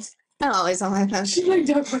 yeah, I'm always on my phone. She's like,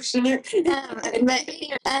 don't question it.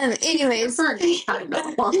 Anyways,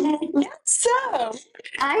 so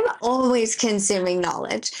I'm always consuming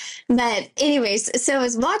knowledge, but anyways, so I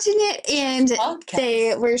was watching it, and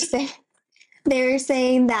they were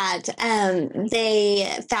saying that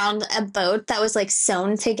they found a boat that was like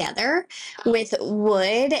sewn together with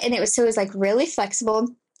wood, and it was like really flexible,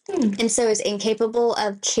 and so is capable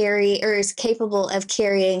of carrying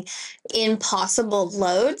impossible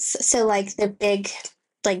loads. So like the big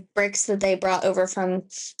like bricks that they brought over from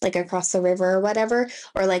like across the river or whatever,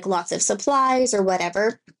 or like lots of supplies or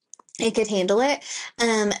whatever. It could handle it.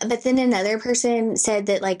 But then another person said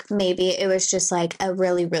that like maybe it was just like a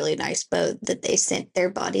really, really nice boat that they sent their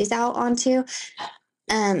bodies out onto.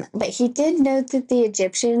 But he did note that the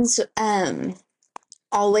Egyptians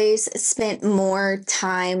always spent more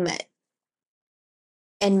time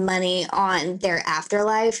and money on their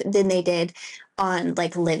afterlife than they did on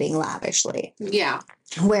like living lavishly. Yeah.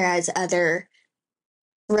 Whereas other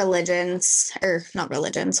religions, or not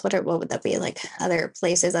religions, what would that be, like other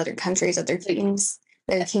places, other countries, other kings,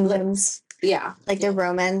 their kingdoms, Yeah, like the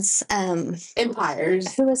Romans,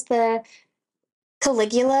 empires. who was the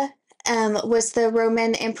Caligula, was the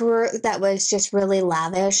Roman emperor that was just really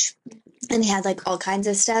lavish, and he had like all kinds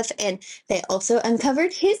of stuff, and they also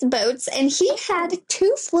uncovered his boats, and he had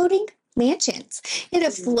 2 floating mansions. He had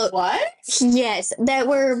a float. What? Yes, that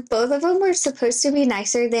were, both of them were supposed to be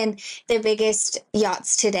nicer than the biggest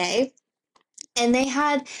yachts today. And they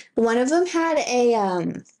had, one of them had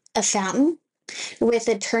a fountain with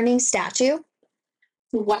a turning statue.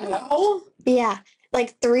 Wow. Yeah,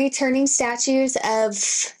 like 3 turning statues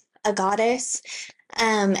of a goddess,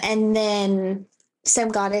 and then some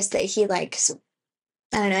goddess that he likes.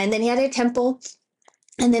 I don't know. And then he had a temple,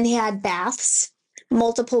 and then he had baths,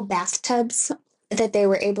 multiple bathtubs that they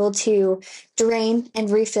were able to drain and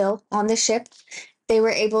refill on the ship. They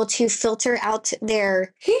were able to filter out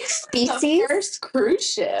their feces. The first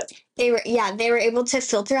cruise ship. They were able to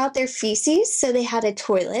filter out their feces, so they had a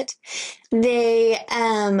toilet. They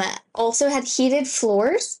also had heated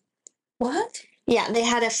floors. What? Yeah, they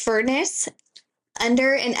had a furnace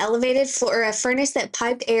under an elevated floor, or a furnace that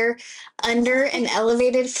piped air under an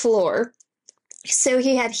elevated floor. So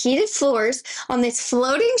he had heated floors on this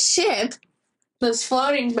floating ship. This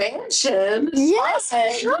floating mansion. Yes,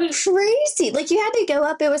 how crazy. Like, you had to go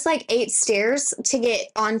up, it was like 8 stairs to get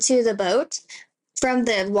onto the boat from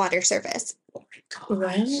the water surface.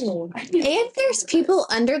 Wow. And there's people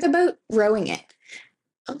under the boat rowing it.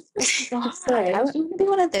 Oh I want to be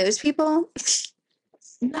one of those people.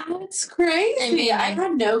 That's crazy. I mean, I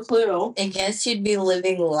had no clue. I guess you'd be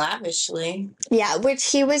living lavishly. Yeah,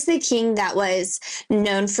 which he was the king that was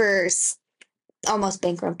known for almost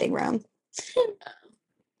bankrupting Rome.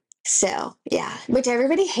 So, yeah, which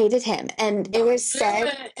everybody hated him. And it was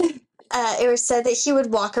said that he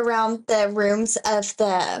would walk around the rooms of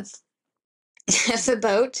the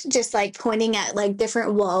boat, just like pointing at like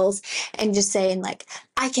different walls and just saying like,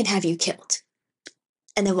 I can have you killed,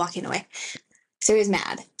 and then walking away. So he was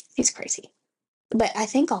mad. He's crazy. But I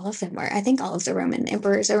think all of them were. I think all of the Roman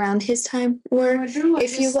emperors around his time were.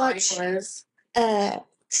 If you watch,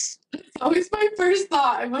 always my first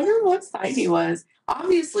thought. I wonder what sign he was.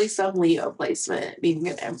 Obviously, some Leo placement, being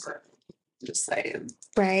an emperor. Just saying.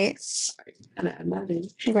 Right. Sorry, and add that in.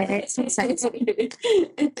 Right. Makes sense.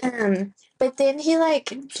 But then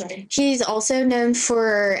he's also known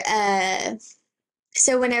for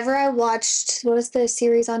so whenever I watched, what was the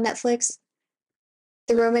series on Netflix?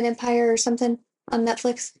 The Roman Empire or something on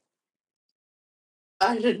Netflix?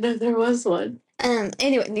 I didn't know there was one.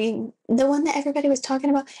 Anyway, the one that everybody was talking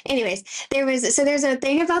about. Anyways, there's a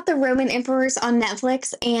thing about the Roman emperors on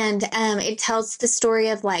Netflix, and it tells the story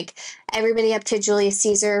of like everybody up to Julius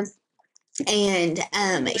Caesar, and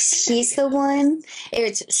he's the one.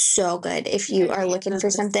 It's so good if you are looking for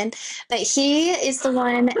something. But he is the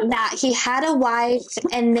one that he had a wife,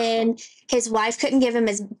 and then his wife couldn't give him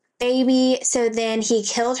his baby, so then he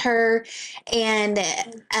killed her, and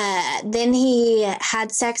then he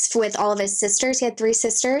had sex with all of his sisters. He had 3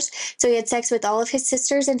 sisters, so he had sex with all of his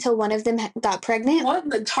sisters until one of them got pregnant.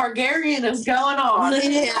 What the Targaryen is going on?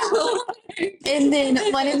 Yeah. And then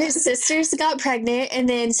one of his sisters got pregnant, and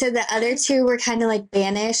then so the other 2 were kind of like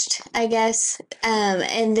banished, I guess.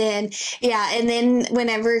 And then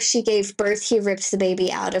whenever she gave birth, he ripped the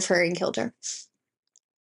baby out of her and killed her.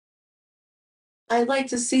 I'd like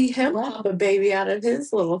to see him pop a baby out of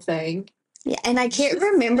his little thing. Yeah, and I can't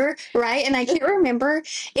remember, right? And I can't remember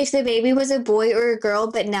if the baby was a boy or a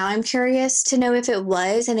girl, but now I'm curious to know if it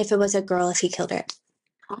was, and if it was a girl, if he killed her.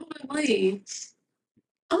 Probably.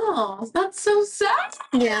 Oh, that's so sad.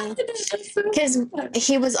 Yeah, because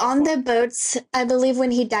he was on the boats, I believe, when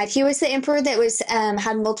he died. He was the emperor that was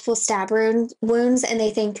had multiple stab wounds, and they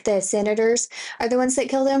think the senators are the ones that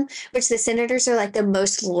killed him. Which the senators are like the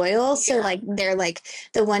most loyal, so like they're like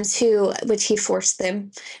the ones which he forced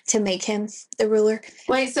them to make him the ruler.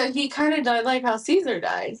 Wait, so he kind of died like how Caesar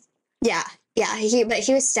died? Yeah. But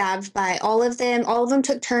he was stabbed by all of them. All of them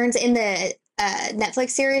took turns in the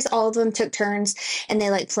Netflix series. All of them took turns, and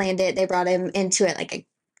they like planned it. They brought him into it like a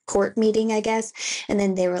court meeting, I guess, and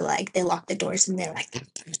then they were like, they locked the doors, and they're like, and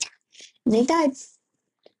they died.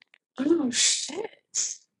 Oh shit!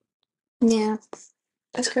 Yeah,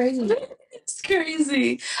 That's crazy. It's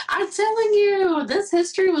crazy. I'm telling you, this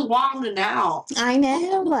history was wilding out. I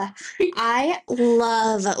know. I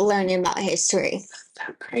love learning about history. So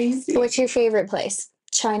crazy. What's your favorite place?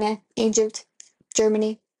 China, Egypt,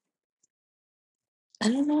 Germany? I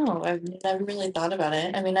don't know. I've never really thought about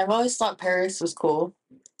it. I mean, I've always thought Paris was cool.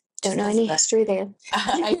 Don't know any history there.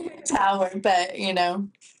 I tower, but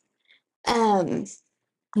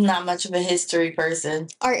not much of a history person.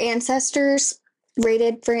 Our ancestors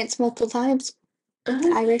raided France multiple times.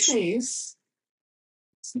 Irish. Nice.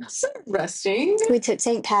 That's interesting. We took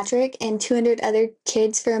St. Patrick and 200 other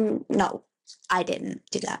kids from. No, I didn't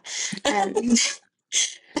do that.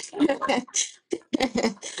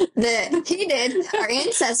 He did. Our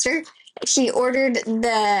ancestor. He ordered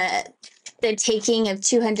the taking of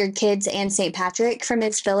 200 kids and St. Patrick from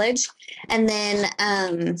his village, and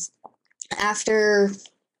then after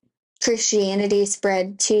Christianity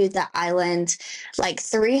spread to the island, like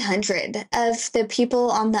 300 of the people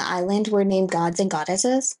on the island were named gods and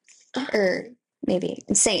goddesses, or maybe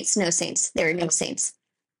saints. No saints. There were no saints.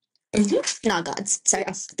 Mm-hmm. Not gods. Sorry, I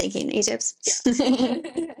was thinking Egypt.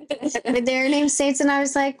 But they're named saints, and I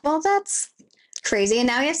was like, well, that's crazy. And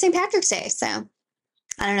now we have St. Patrick's Day, so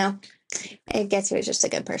I don't know. I guess he was just a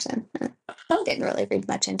good person. Didn't really read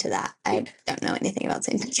much into that. I don't know anything about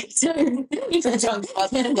St. Patrick's Day.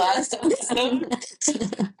 Last episode.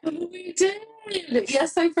 We did.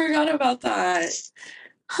 Yes, I forgot about that.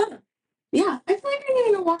 Huh. Yeah, I feel like I need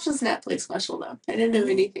to go watch this Netflix special though. I didn't know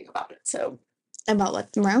anything about it, so. About what?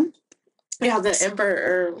 Rome? Yeah, the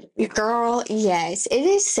Emperor. Girl, yes. It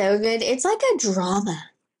is so good. It's like a drama.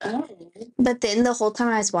 Oh. But then the whole time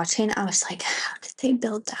I was watching, I was like, how did they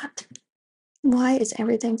build that? Why is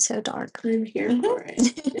everything so dark? I'm here for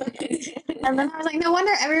it. And then I was like, no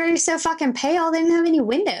wonder everybody's so fucking pale. They didn't have any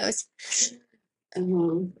windows. I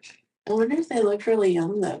wonder if they look really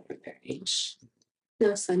young though for their age.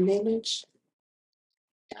 No sun damage.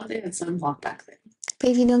 Yeah, they had sunblock back then. But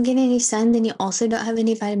if you don't get any sun, then you also don't have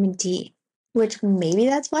any vitamin D. Which maybe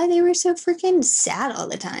that's why they were so freaking sad all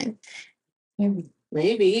the time.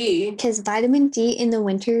 Maybe. Because vitamin D in the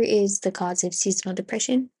winter is the cause of seasonal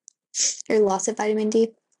depression. Or loss of vitamin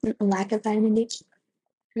D. Lack of vitamin D.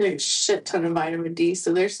 There's a shit ton of vitamin D,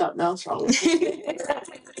 so there's something else wrong with me.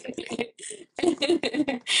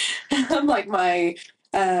 I'm like my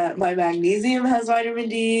magnesium has vitamin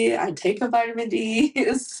D. I take a vitamin D,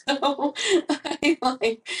 so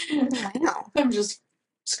I'm just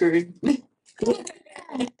screwed.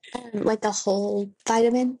 Like the whole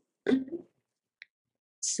vitamin. Mm-hmm.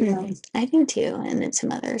 I do too, and then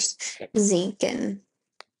some others, zinc and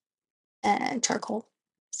charcoal.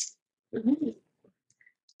 Mm-hmm.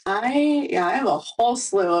 I have a whole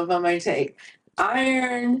slew of them I take.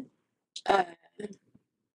 Iron, uh,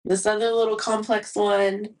 this other little complex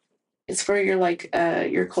one is for your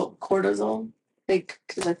your cortisol. Like,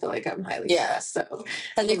 because I feel like I'm highly stressed. So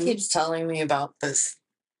Heather keeps telling me about this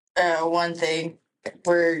one thing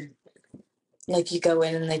where, like, you go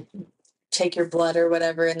in and they take your blood or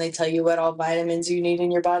whatever, and they tell you what all vitamins you need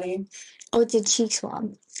in your body. Oh, it's a cheek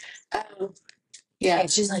swab. Yeah.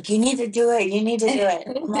 And she's like, you need to do it. You need to do it.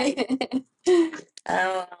 I'm like, I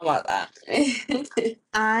don't know about that.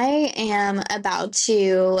 I am about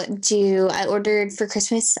to I ordered for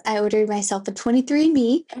Christmas, I ordered myself a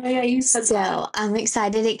 23andMe. Oh, yeah, you said So that. I'm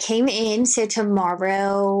excited. It came in. So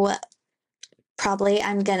tomorrow, probably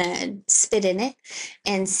I'm going to spit in it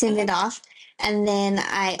and send it off. And then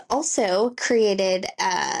I also created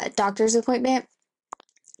a doctor's appointment.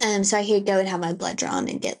 So I could go and have my blood drawn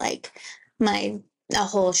and get like a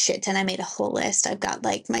whole shit ton. I made a whole list. I've got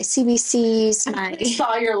like my CBCs, I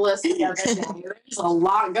saw your list the other day. There's a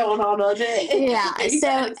lot going on it. Yeah.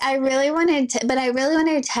 So I really wanted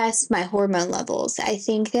to test my hormone levels. I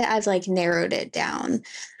think that I've like narrowed it down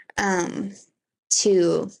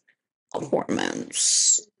to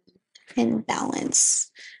hormones and balance.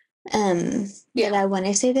 But I want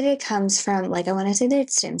to say that it comes from like I want to say that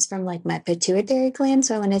it stems from like my pituitary gland.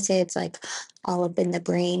 So I want to say it's like all up in the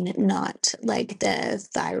brain, not like the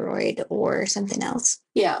thyroid or something else.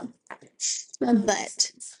 Yeah.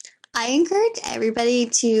 But I encourage everybody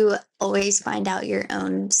to always find out your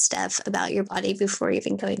own stuff about your body before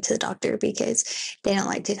even going to the doctor because they don't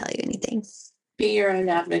like to tell you anything. Be your own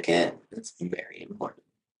advocate. It's very important.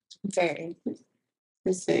 Very.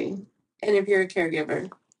 And if you're a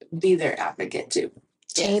caregiver, be their advocate too.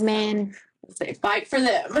 Amen. Say fight for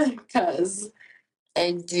them because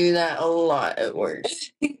I do that a lot at work.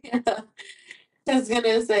 yeah. I was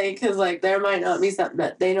gonna say because like there might not be something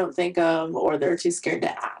that they don't think of or they're too scared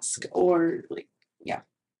to ask or like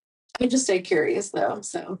I just stay curious though.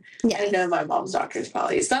 So I know my mom's doctors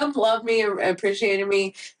probably some love me or appreciated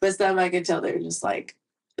me, but some I could tell they're just like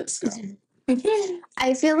this girl.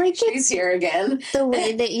 I feel like she's here again. The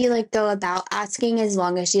way that you like go about asking, as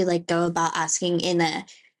long as you like go about asking in a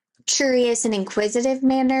curious and inquisitive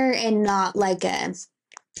manner and not like a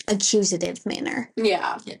accusative manner.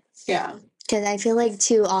 Yeah. Because I feel like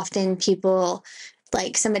too often people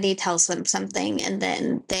like somebody tells them something and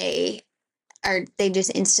then they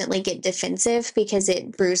just instantly get defensive because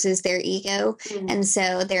it bruises their ego. And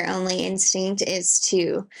so their only instinct is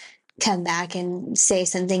to come back and say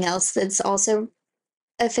something else that's also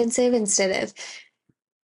offensive instead of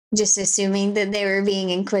just assuming that they were being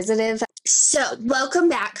inquisitive. So welcome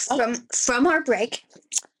back from our break.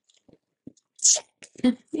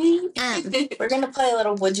 We're gonna play a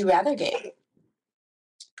little Would You Rather game.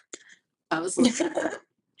 I was like,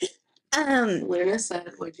 Luna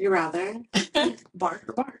said, "Would you rather?" Bark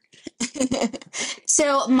or bark.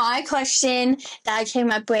 So my question that I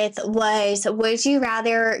came up with was, would you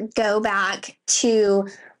rather go back to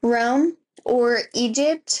Rome or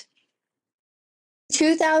Egypt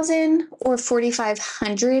 2,000 or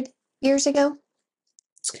 4,500 years ago?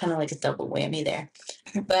 It's kind of like a double whammy there.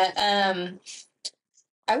 But I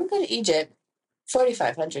would go to Egypt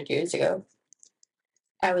 4,500 years ago.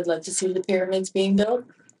 I would love to see the pyramids being built.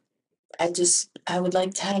 I would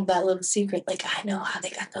like to have that little secret. Like, I know how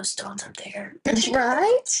they got those stones up there.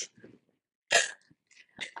 Right?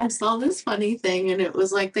 I saw this funny thing, and it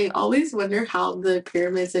was like they always wonder how the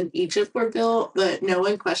pyramids in Egypt were built, but no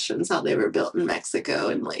one questions how they were built in Mexico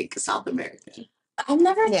and like South America. I've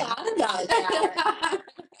never thought about that.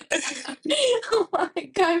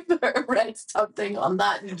 Like I read something on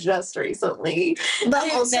that just recently. But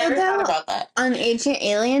I've also never thought though, about that. on Ancient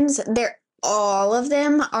Aliens, all of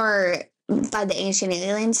them are, by the Ancient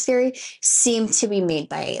Aliens theory, seem to be made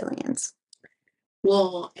by aliens.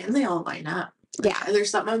 Well, and they all line up. Yeah. There's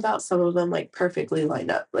something about some of them like perfectly lined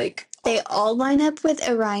up. Like they all line up with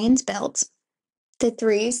Orion's belt. The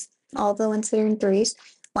threes, all the ones that are in threes,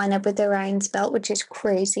 line up with Orion's belt, which is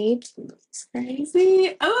crazy. It's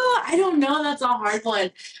crazy. Oh, I don't know. That's a hard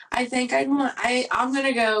one. I think I'm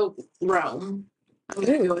gonna go Rome. I'm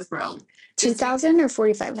gonna go with Rome. 2,000 or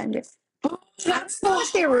 4,500? That's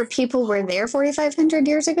if there were people were there 4,500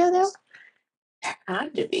 years ago, though.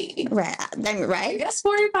 Had to be right. I guess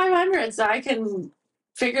 4,500, so I can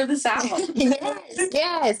figure this out.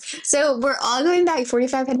 yes. So we're all going back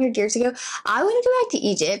 4,500 years ago. I want to go back to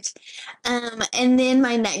Egypt. And then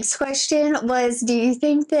my next question was, do you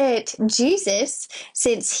think that Jesus,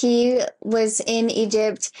 since he was in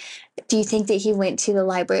Egypt, do you think that he went to the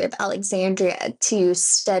Library of Alexandria to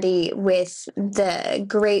study with the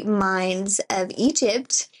great minds of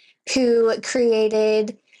Egypt who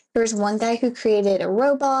created, there was one guy who created a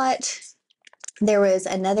robot. There was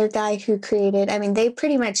another guy who created, I mean, they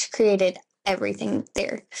pretty much created everything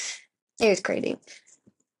there. It was crazy.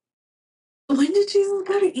 When did Jesus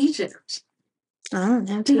go to Egypt? I don't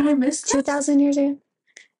know. Did I miss that? 2,000 years ago?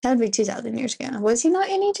 That would be 2,000 years ago. Was he not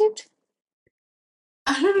in Egypt?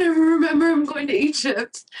 I don't ever remember him going to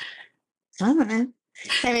Egypt. I don't know.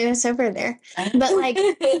 I mean, it's over there. But, like,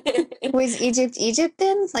 was Egypt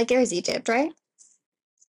then? Like, it was Egypt, right?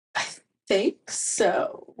 I think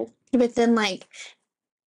so. But then, like,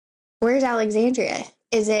 where's Alexandria?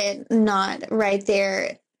 Is it not right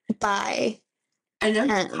there by... I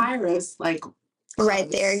know Cairo's, like...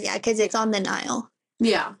 Right there, yeah, because it's on the Nile.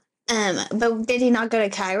 Yeah. But did he not go to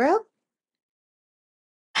Cairo?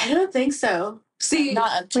 I don't think so. See, I'm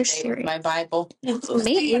not up to We're date sure. with my Bible.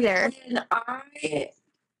 Me either. And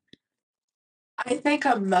I think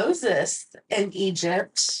of Moses in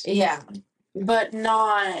Egypt, Yeah. but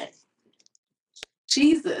not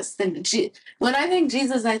Jesus. And when I think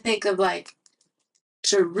Jesus, I think of like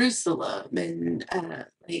Jerusalem and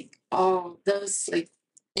like all those like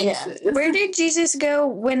Yeah. places. Where did Jesus go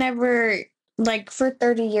whenever, like, for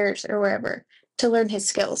 30 years or wherever, to learn his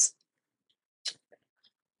skills?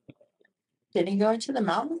 Did he go into the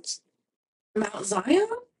mountains? Mount Zion?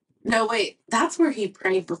 No, wait, that's where he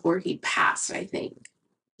prayed before he passed, I think.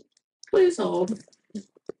 Please hold.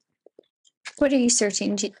 What are you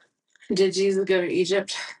searching? Did Jesus go to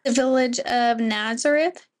Egypt? The village of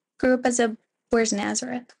Nazareth grew up as a. Where's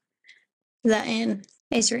Nazareth? Is that in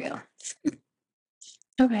Israel?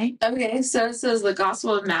 Okay. Okay, so it says the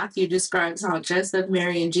Gospel of Matthew describes how Joseph,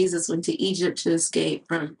 Mary, and Jesus went to Egypt to escape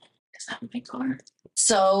from. Is that my car?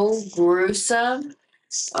 So gruesome.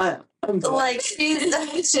 Like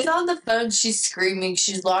she's on the phone, she's screaming,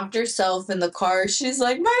 she's locked herself in the car, she's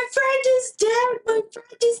like, my friend is dead, my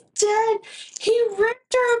friend is dead, he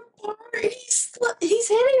ripped her apart, he's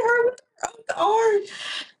hitting her with her own arm,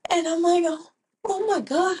 and I'm like, oh my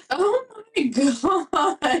god. Oh my gosh.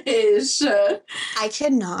 I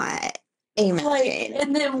could not imagine. Like,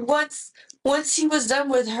 and then once he was done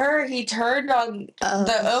with her, he turned on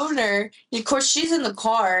the owner. Of course, she's in the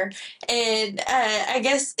car, and I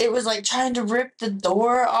guess it was like trying to rip the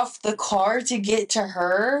door off the car to get to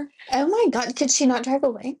her. Oh my god! Could she not drive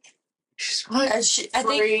away? I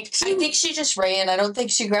think she just ran. I don't think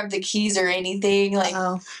she grabbed the keys or anything. Like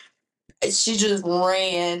she just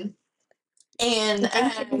ran. And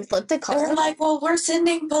flip the car. They're like, well, we're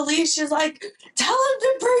sending police. She's like, tell him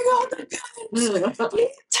to bring all the guns.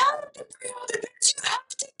 Tell him to bring all the guns. You have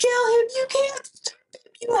to kill him. You can't stop him.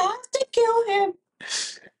 You have to kill him.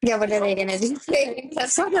 Yeah, what are they gonna do?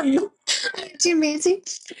 That's not a Mancy.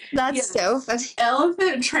 That's so funny.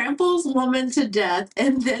 Elephant tramples woman to death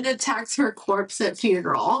and then attacks her corpse at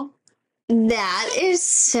funeral. That is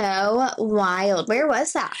so wild. Where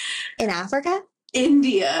was that? In Africa?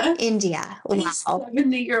 India. Wow.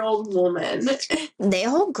 70-year-old woman. They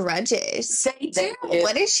hold grudges. They do.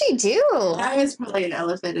 What did she do? I was probably an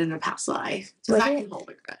elephant in a past life. Because I can hold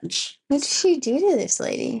a grudge. What did she do to this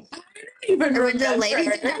lady? I don't even remember. The lady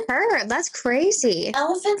did to her. That's crazy.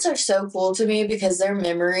 Elephants are so cool to me because their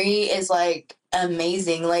memory is like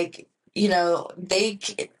amazing. Like, you know, they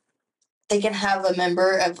can have a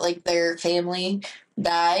member of like their family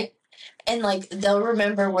die. And, like, they'll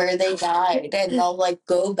remember where they died, and they'll, like,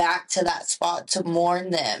 go back to that spot to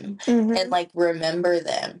mourn them and, like, remember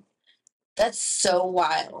them. That's so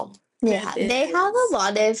wild. Yeah, they have a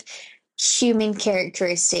lot of human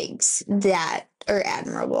characteristics that are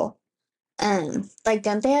admirable. Like,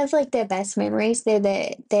 don't they have, like, the best memories? They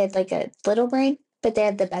had, like, a little brain, but they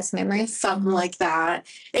had the best memories. Something like that.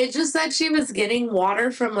 It just said she was getting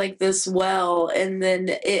water from like this well, and then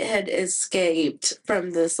it had escaped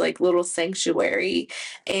from this like little sanctuary,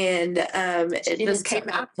 and it just came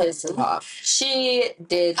out. Pissed off. She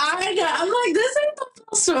did. I know. I'm like, this ain't the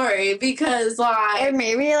full story because like, Or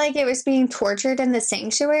maybe like it was being tortured in the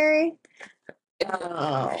sanctuary.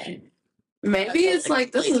 Maybe it's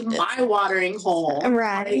like, this is my watering hole.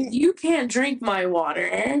 Right. Like, you can't drink my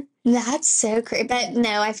water. That's so crazy. But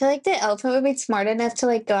no, I feel like the elephant would be smart enough to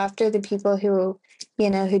like go after the people who,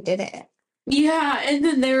 who did it. Yeah, and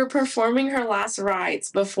then they were performing her last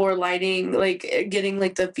rites before lighting, like getting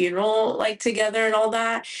like the funeral like together and all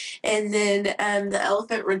that. And then the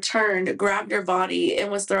elephant returned, grabbed her body,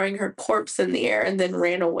 and was throwing her corpse in the air and then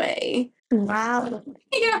ran away. Wow.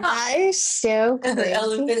 Yeah. That is so And the crazy.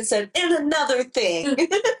 elephant said, and another thing.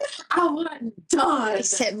 I want done. I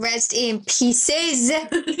said, rest in pieces.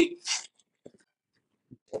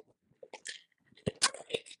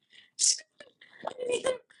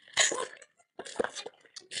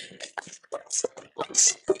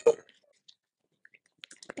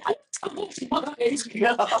 Oh my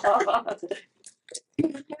god.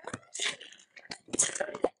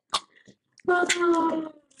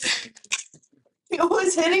 It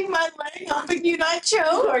was hitting my leg, helping you not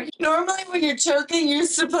choke. Normally, when you're choking, you're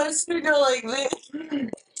supposed to go like this.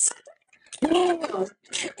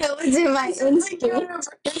 That was in my instinct.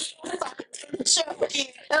 Choking.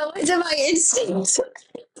 That was in my instinct.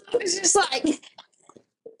 I was just like.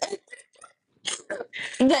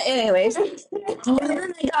 But anyways, and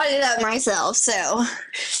then I got it up myself. So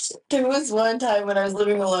There was one time when I was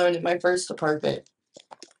living alone in my first apartment.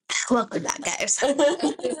 welcome back, guys.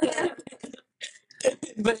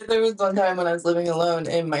 But there was one time when I was living alone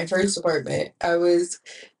in my first apartment. I was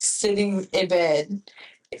sitting in bed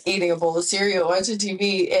eating a bowl of cereal, watching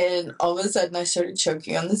TV, and all of a sudden I started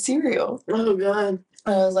choking on the cereal. Oh god.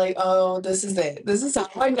 And I was like, oh, this is it. This is how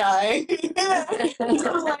I die. I'm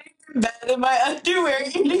laying in bed in my underwear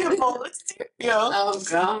eating a bowl of cereal. Oh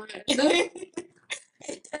god. And I'm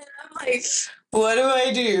like, what do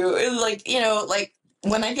I do? And like, like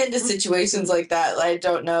when I get into situations like that, I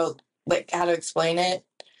don't know like how to explain it.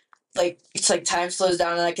 Like it's like time slows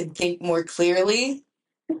down and I can think more clearly.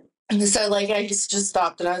 And so like I just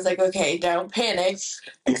stopped and I was like, okay, don't panic.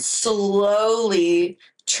 Slowly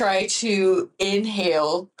try to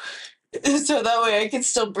inhale so that way I could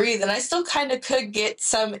still breathe. And I still kind of could get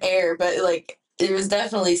some air, but like there was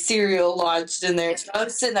definitely cereal lodged in there. So I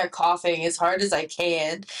was sitting there coughing as hard as I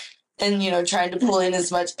can and, trying to pull in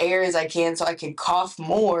as much air as I can so I can cough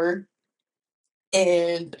more.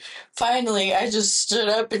 And finally, I just stood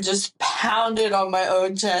up and just pounded on my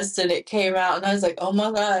own chest, and it came out. And I was like, "Oh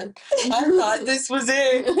my god! I thought this was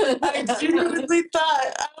it. I genuinely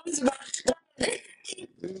thought I was about to die."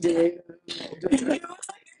 It was like a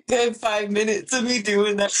good 5 minutes of me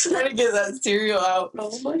doing that, trying to get that cereal out.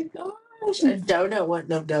 Oh my gosh. A donut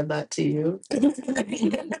wouldn't have done that to you.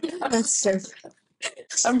 That's true.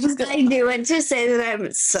 I'm just gonna. I do want to say that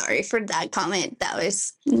I'm sorry for that comment. That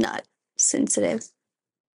was not sensitive.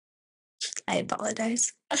 I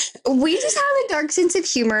apologize. We just have a dark sense of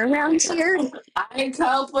humor around here. I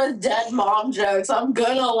come up with dead mom jokes. I'm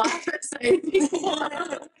gonna laugh at saying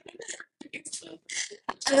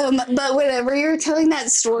But whenever you're telling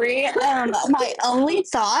that story, my only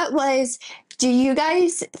thought was, do you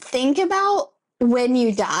guys think about when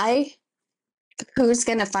you die, who's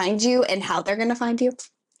going to find you and how they're going to find you?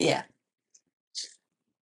 Yeah.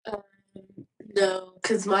 no,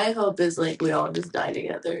 because my hope is like we all just die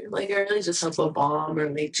together. Like I really just hope a bomb or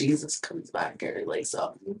like Jesus comes back or like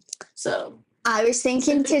something. So I was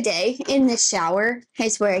thinking today in the shower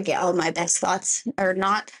is where I get all my best thoughts, or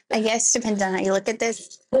not, I guess, depends on how you look at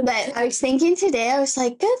this. But I was thinking today, I was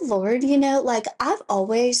like, good Lord, like I've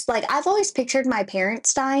always pictured my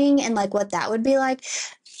parents dying and like what that would be like.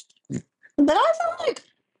 But I feel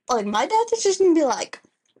like my death is just gonna be like,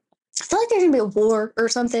 I feel like there's gonna be a war or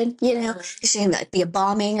something, It's gonna like be a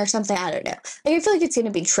bombing or something. I don't know. Like, I feel like it's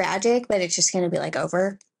gonna be tragic, but it's just gonna be like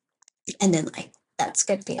over, and then like that's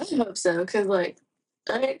gonna be. I hope so, because like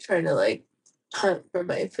I ain't trying to like hunt for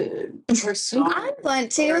my food or starve. I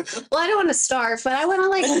want to. Well, I don't want to starve, but I want to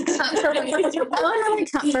like hunt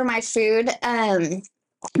for hunt for my food.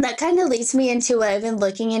 That kind of leads me into what I've been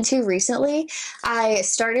looking into recently. I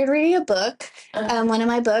started reading a book, one of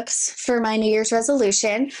my books for my New Year's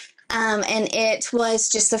resolution. And it was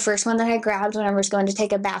just the first one that I grabbed when I was going to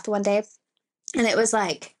take a bath one day. And it was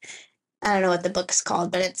like, I don't know what the book's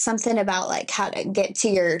called, but it's something about like how to get to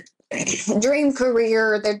your dream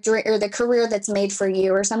career, or the career that's made for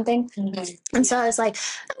you or something. Mm-hmm. And so I was like,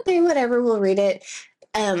 okay, whatever, we'll read it.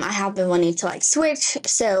 I have been wanting to like switch,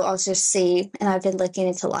 so I'll just see. And I've been looking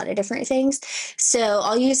into a lot of different things. So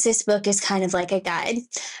I'll use this book as kind of like a guide.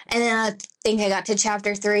 And then I think I got to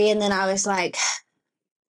chapter 3, and then I was like,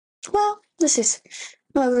 well, let's just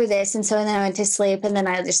go over this. And so then I went to sleep, and then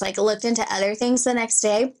I just like looked into other things the next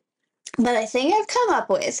day. But I think I've come up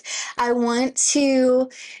with, I want to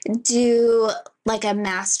do like a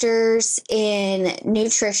master's in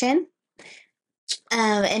nutrition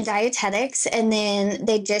and dietetics. And then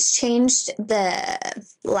they just changed the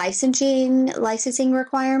licensing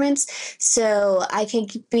requirements. So I can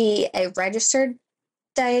be a registered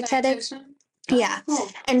dietetic. Yeah. Cool.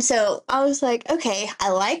 And so I was like, okay, I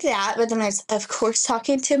like that. But then I was, of course,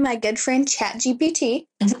 talking to my good friend ChatGPT.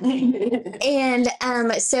 And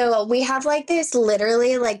so we have like this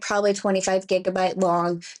literally like probably 25 gigabyte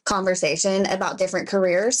long conversation about different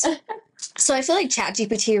careers. So I feel like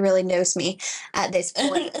ChatGPT really knows me at this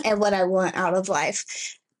point and what I want out of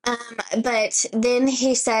life. But then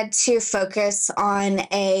he said to focus on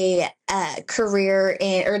a career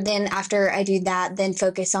or then after I do that, then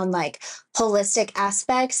focus on like holistic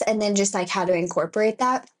aspects and then just like how to incorporate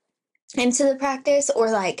that into the practice or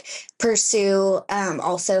like pursue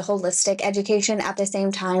also holistic education at the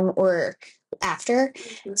same time or after.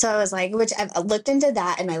 So I was like, which I've looked into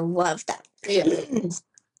that and I love that. Yeah.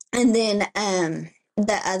 And then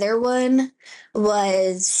the other one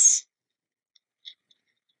was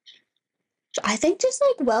I think just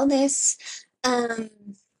like wellness,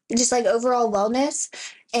 just like overall wellness.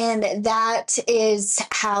 And that is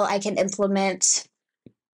how I can implement,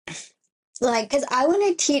 like, because I want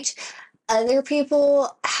to teach other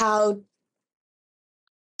people how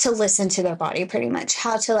to listen to their body pretty much,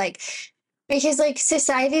 how to like, because like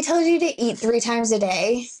society tells you to eat 3 times a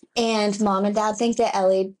day. And mom and dad think that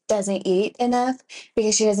Ellie doesn't eat enough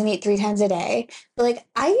because she doesn't eat 3 times a day. But like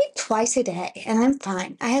I eat twice a day and I'm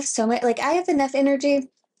fine. I have so much, like I have enough energy.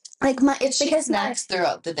 Like it's She because snacks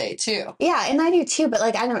throughout the day too. yeah, and I do too, but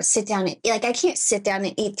like I don't sit down and like I can't sit down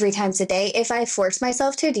and eat 3 times a day. If I force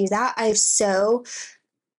myself to do that, I'm so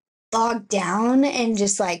bogged down and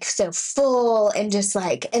just like so full and just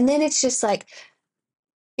like and then it's just like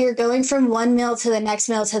you're going from one meal to the next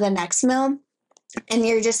meal to the next meal and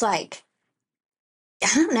you're just like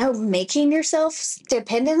I don't know, making yourself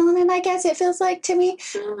dependent on it, I guess it feels like to me.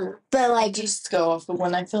 But I like just go off of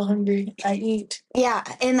when I feel hungry, I eat. yeah,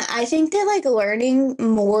 and I think that like learning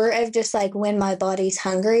more of just like when my body's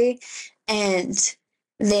hungry and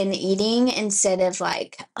then eating instead of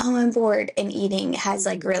like, oh, I'm bored and eating has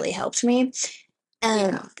like really helped me.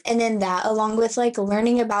 Yeah. And then that along with like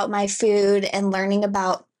learning about my food and learning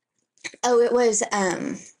about it was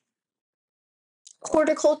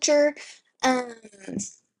horticulture, um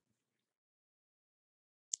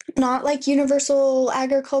not like universal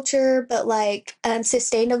agriculture, but like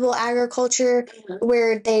sustainable agriculture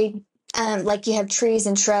where they like you have trees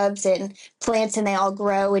and shrubs and plants and they all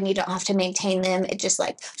grow and you don't have to maintain them. It just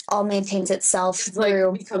like all maintains itself It's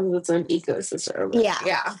through like becomes its own ecosystem. yeah.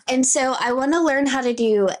 Yeah. And so I want to learn how to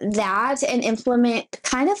do that and implement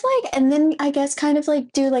kind of like and then I guess kind of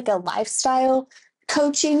like do like a lifestyle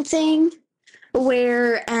coaching thing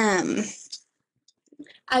where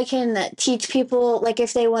I can teach people, like,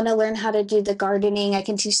 if they want to learn how to do the gardening, I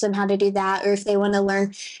can teach them how to do that. Or if they want to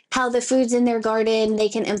learn how the foods in their garden they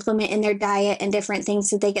can implement in their diet and different things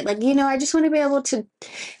that they get. Like, I just want to be able to,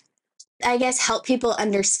 I guess, help people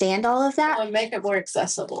understand all of that. And make it more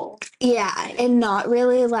accessible. Yeah. And not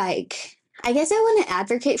really like, I guess I want to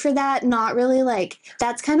advocate for that. Not really like,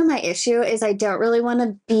 that's kind of my issue is I don't really want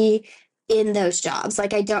to be in those jobs.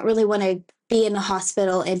 Like, I don't really want to be in a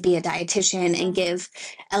hospital and be a dietitian and give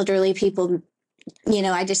elderly people, I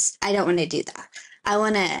don't want to do that. I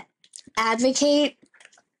want to advocate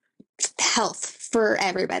health for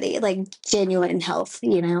everybody, like genuine health,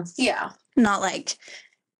 Yeah. not like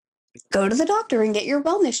go to the doctor and get your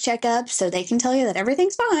wellness checkup so they can tell you that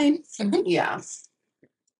everything's fine. Yeah.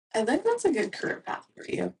 I think that's a good career path for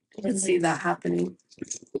you. I can see that happening.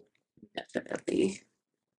 Definitely.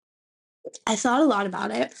 I thought a lot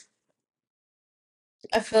about it.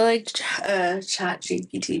 I feel like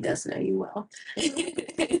ChatGPT does know you well.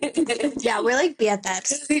 Yeah, we're like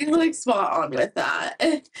BFFs. You're like spot on with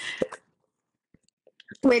that.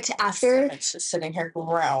 Which after It's just sitting here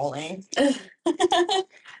growling.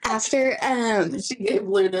 after She gave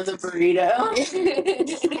Luna the burrito.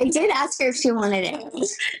 I did ask her if she wanted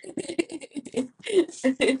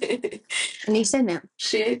it. And you said no.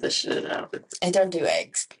 She ate the shit out of it. I don't do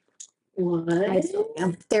eggs. What?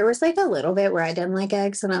 There was like a little bit where I didn't like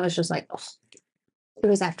eggs and I was just like, oh. It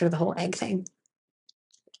was after the whole egg thing.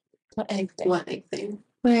 What egg thing? What egg thing?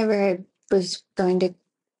 Whenever I was going to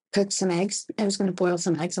cook some eggs, I was going to boil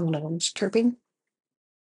some eggs and one of them was chirping.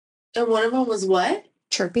 And one of them was what?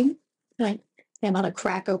 Chirping. Like, they're about to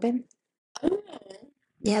crack open. Oh.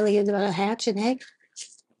 Yeah, like it's about to hatch an egg.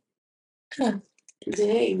 Huh.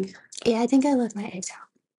 Dang. Yeah, I think I left my eggs out.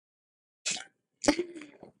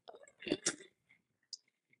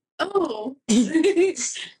 Oh.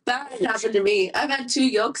 That happened to me. I've had 2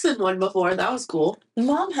 yolks in one before. That was cool.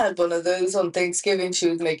 Mom had one of those on Thanksgiving. She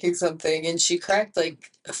was making something and she cracked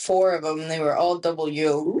like 4 of them and they were all double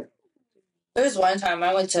yolk. There was one time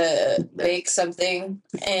I went to bake something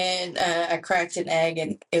and I cracked an egg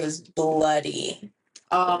and it was bloody.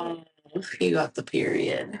 You got the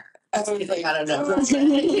period. I was like, I don't know.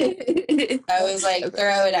 I was like,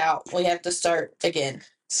 throw it out. We have to start again.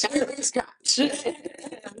 Start from scratch.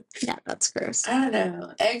 Yeah, that's gross. I don't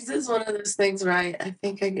know. Eggs is one of those things where I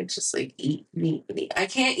think I could just like eat meat. I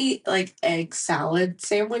can't eat like egg salad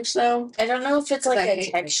sandwich though. I don't know if it's like I a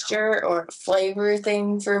hate texture or a flavor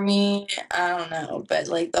thing for me. I don't know. But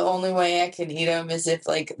like the only way I can eat them is if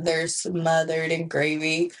like they're smothered in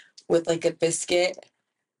gravy with like a biscuit.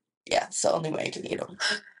 Yeah, it's the only way I can eat them.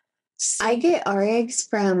 I get our eggs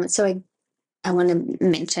from, so I want to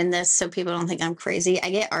mention this so people don't think I'm crazy. I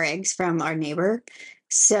get our eggs from our neighbor.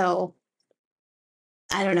 So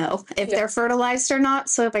I don't know if they're fertilized or not.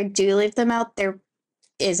 So if I do leave them out, there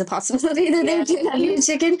is a possibility that they do have new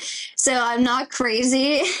chicken. So I'm not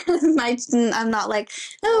crazy. I'm not like,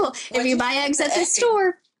 oh, if you buy eggs at the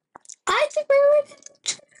store, I threw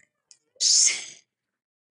it.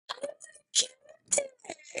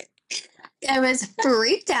 I was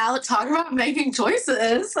freaked out. Talk about making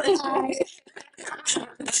choices. When I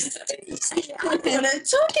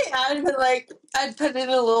took it, I'd be like, I'd put it in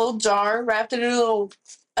a little jar, wrapped it in a little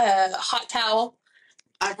hot towel.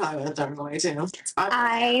 I probably would have thrown it away too.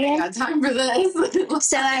 I got time for this.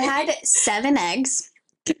 So I had 7 eggs,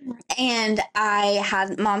 and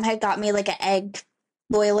Mom had got me like an egg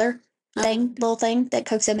boiler thing, little thing that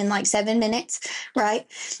cooks them in like 7 minutes, right?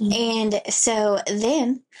 Mm-hmm. And so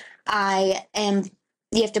then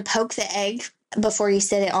you have to poke the egg before you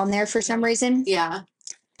set it on there for some reason. Yeah.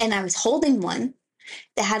 And I was holding one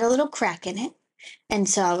that had a little crack in it. And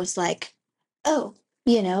so I was like, oh,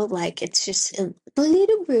 like it's just a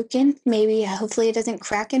little broken. Maybe, hopefully it doesn't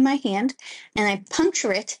crack in my hand. And I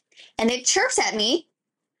puncture it and it chirps at me.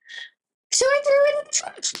 So I threw it in the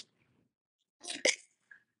trash.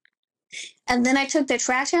 And then I took the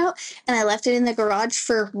trash out and I left it in the garage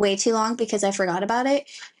for way too long because I forgot about it.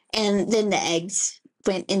 And then the eggs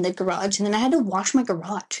went in the garage and then I had to wash my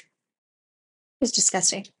garage. It was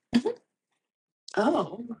disgusting. Mm-hmm.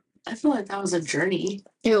 Oh, I feel like that was a journey.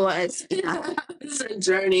 It was. Yeah. It was a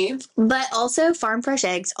journey. But also, farm fresh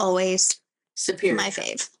eggs, always superior. My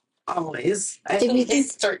fave. Always. I think they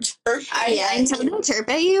start chirp. Yeah, until they chirp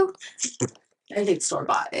at you. I hate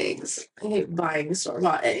store-bought eggs. I hate buying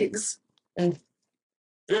store-bought eggs.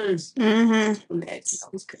 Mm-hmm.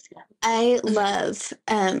 I love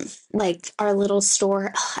like our little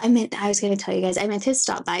store. I was going to tell you guys, I meant to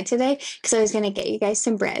stop by today because I was going to get you guys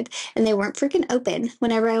some bread and they weren't freaking open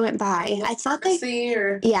whenever I went by. I thought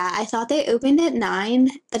I thought they opened at 9,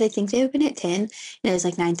 but I think they opened at 10 and it was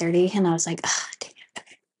like 9:30 and I was like, oh, dang it.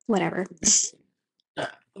 Okay, whatever.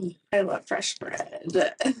 I love fresh bread.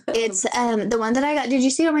 It's the one that I got. Did you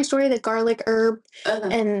see on my story the garlic herb?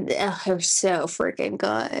 And it was so freaking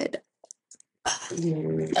good.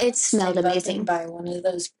 It smelled amazing. Buy one of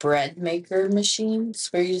those bread maker machines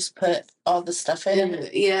where you just put all the stuff in.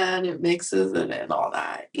 And it mixes it and all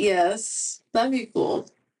that. Yes, that'd be cool.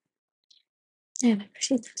 Yeah, I've never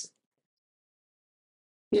seen this.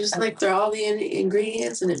 You just like throw all the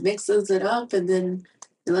ingredients and it mixes it up and then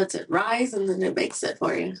it lets it rise and then it makes it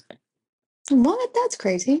for you. What? That's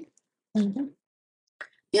crazy. Mm-hmm.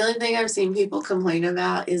 The only thing I've seen people complain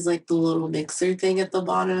about is like the little mixer thing at the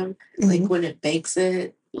bottom. Mm-hmm. Like when it bakes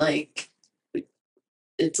it, like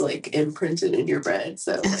it's like imprinted in your bread.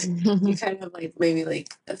 So like, you kind of like maybe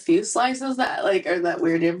like a few slices that like are that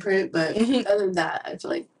weird imprint. But other than that, I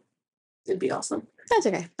feel like it'd be awesome. That's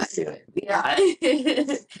okay. I do it. Yeah.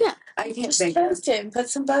 Yeah. I can't just bake toast it and put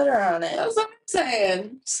some butter on it. That's what I'm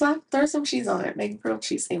saying. Throw some cheese on it. Make a grilled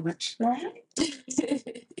cheese sandwich. Right.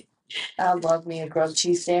 I love me a grilled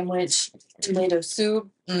cheese sandwich. Tomato soup.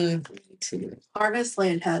 Me too. Harvest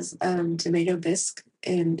Land has tomato bisque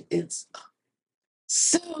and it's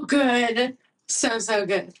so good. So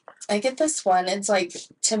good. I get this one. It's like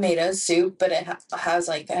tomato soup, but it has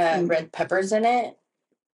like red peppers in it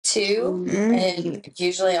too. Mm-hmm. And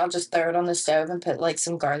usually I'll just throw it on the stove and put like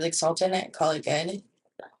some garlic salt in it. Call it good.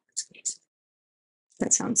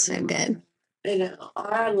 That sounds so good. I know.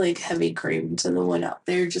 I add like heavy cream to the one out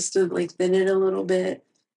there just to like thin it a little bit,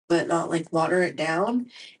 but not like water it down.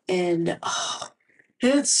 And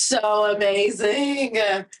it's so amazing.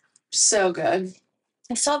 So good.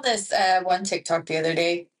 I saw this one TikTok the other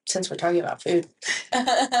day, since we're talking about food.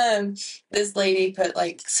 This lady put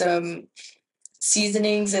like some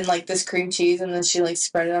seasonings and like this cream cheese and then she like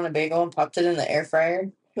spread it on a bagel and popped it in the air fryer.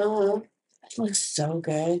 It looks so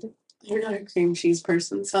good. You're not a cream cheese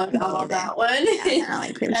person, so I'm not on that one. Yeah, I don't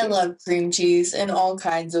like cream cheese. I love cream cheese in all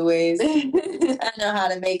kinds of ways. I know how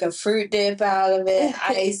to make a fruit dip out of it,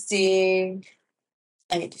 icing.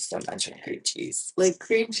 I can do so much with cream cheese. Like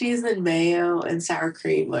cream cheese and mayo and sour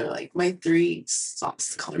cream are like my 3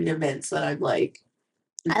 sauce condiments that I'm like.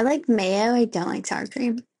 I like mayo. I don't like sour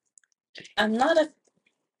cream. I'm not a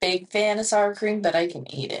big fan of sour cream, but I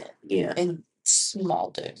can eat it. Yeah. In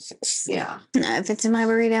small doses. Yeah. No, if it's in my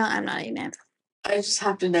burrito, I'm not eating it. I just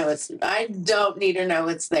have to know I don't need to know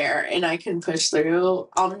it's there and I can push through.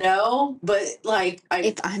 I'll know, but like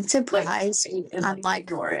if I'm surprised, I'm like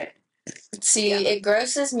ignore it. See, it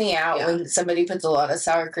grosses me out when somebody puts a lot of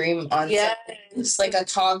sour cream on it's like a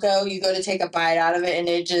taco. You go to take a bite out of it and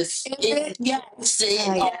it just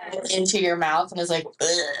all into your mouth and it's like, ugh.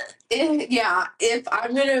 If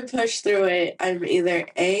I'm gonna push through it, I'm either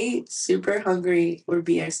A, super hungry, or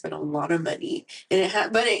B, I spent a lot of money. And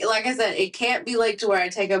like I said, it can't be like to where I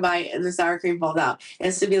take a bite and the sour cream falls out. It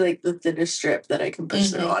has to be like the thinnest strip that I can push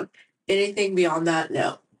through on. Anything beyond that,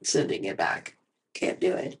 no, sending it back. Can't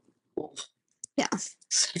do it. Yeah.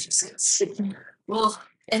 So disgusting. Well,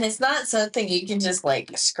 and it's not something you can just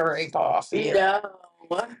like scrape off. No.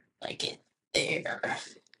 Like it there.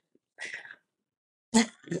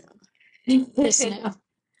 Just no.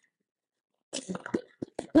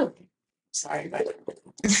 Sorry, but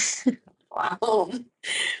wow.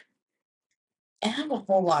 I have a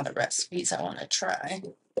whole lot of recipes I want to try.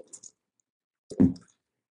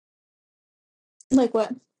 Like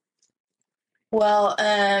what? Well,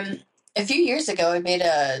 a few years ago, I made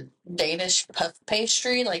a Danish puff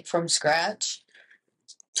pastry, like from scratch.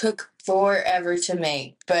 Took forever to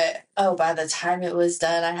make, but by the time it was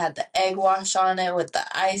done, I had the egg wash on it with the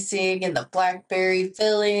icing and the blackberry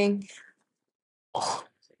filling. Oh,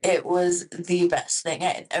 it was the best thing I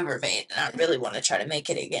had ever made, and I really want to try to make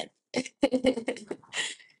it again.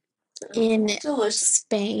 In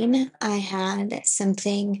Spain, I had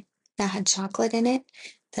something that had chocolate in it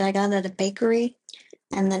that I got at a bakery.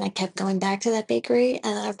 And then I kept going back to that bakery,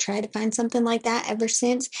 and I've tried to find something like that ever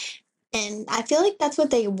since. And I feel like that's what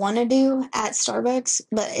they want to do at Starbucks,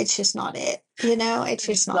 but it's just not it. You know, it's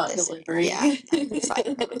just not this. Delivery. Yeah, it's like,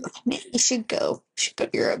 man, you should go to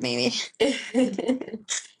Europe, maybe.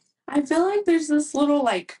 I feel like there's this little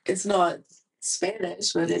it's not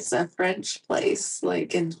Spanish, but it's a French place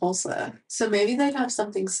in Tulsa. So maybe they'd have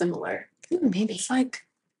something similar. Maybe it's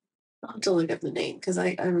I'll have to look up the name because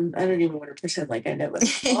I don't even want to pretend like I know what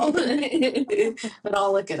it's called. But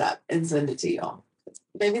I'll look it up and send it to y'all.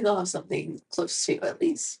 Maybe they'll have something close to at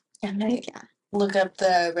least. Yeah, maybe. Look up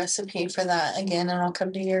the recipe for that again, and I'll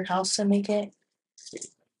come to your house and make it.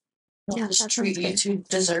 I'll just treat you to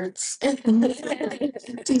desserts.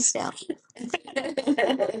 Please don't.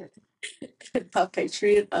 Puff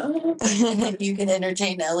pastry. Oh, you can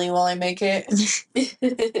entertain Ellie while I make it.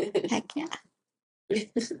 Heck yeah.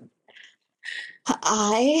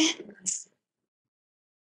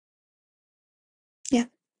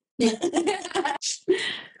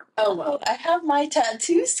 Oh well, I have my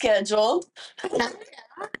tattoo scheduled.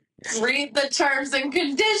 Read the terms and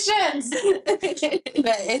conditions.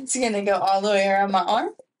 But it's gonna go all the way around my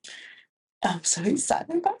arm. I'm so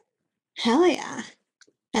excited about it. Hell yeah.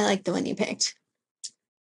 I like the one you picked.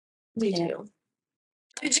 Me too.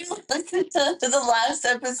 Did you listen to the last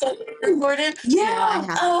episode we recorded? Yeah.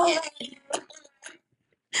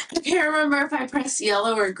 I can't remember if I pressed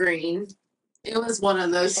yellow or green. It was one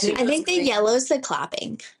of those two. I think the yellow's the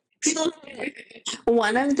clapping.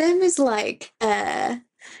 One of them is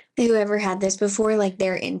whoever had this before,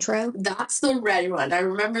 their intro. That's the red one. I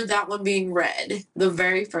remember that one being red, the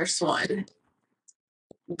very first one.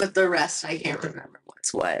 But the rest, I can't remember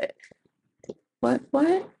what's what. What?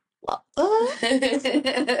 What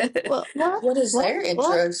does their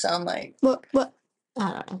intro sound like? What? I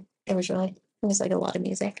don't know. It was a lot of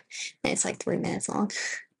music. And it's 3 minutes long.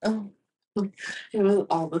 Oh. It was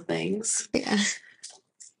all the things. Yeah.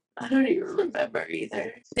 I don't even remember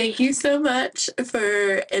either. Thank you so much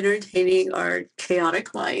for entertaining our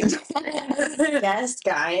chaotic minds. Yes,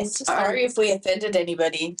 guys. Sorry if we offended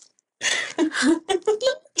anybody.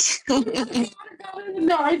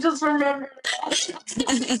 No, I just remembered.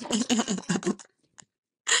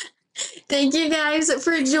 Thank you guys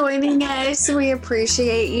for joining us. We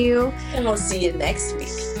appreciate you. And we'll see you next week.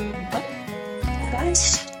 Bye.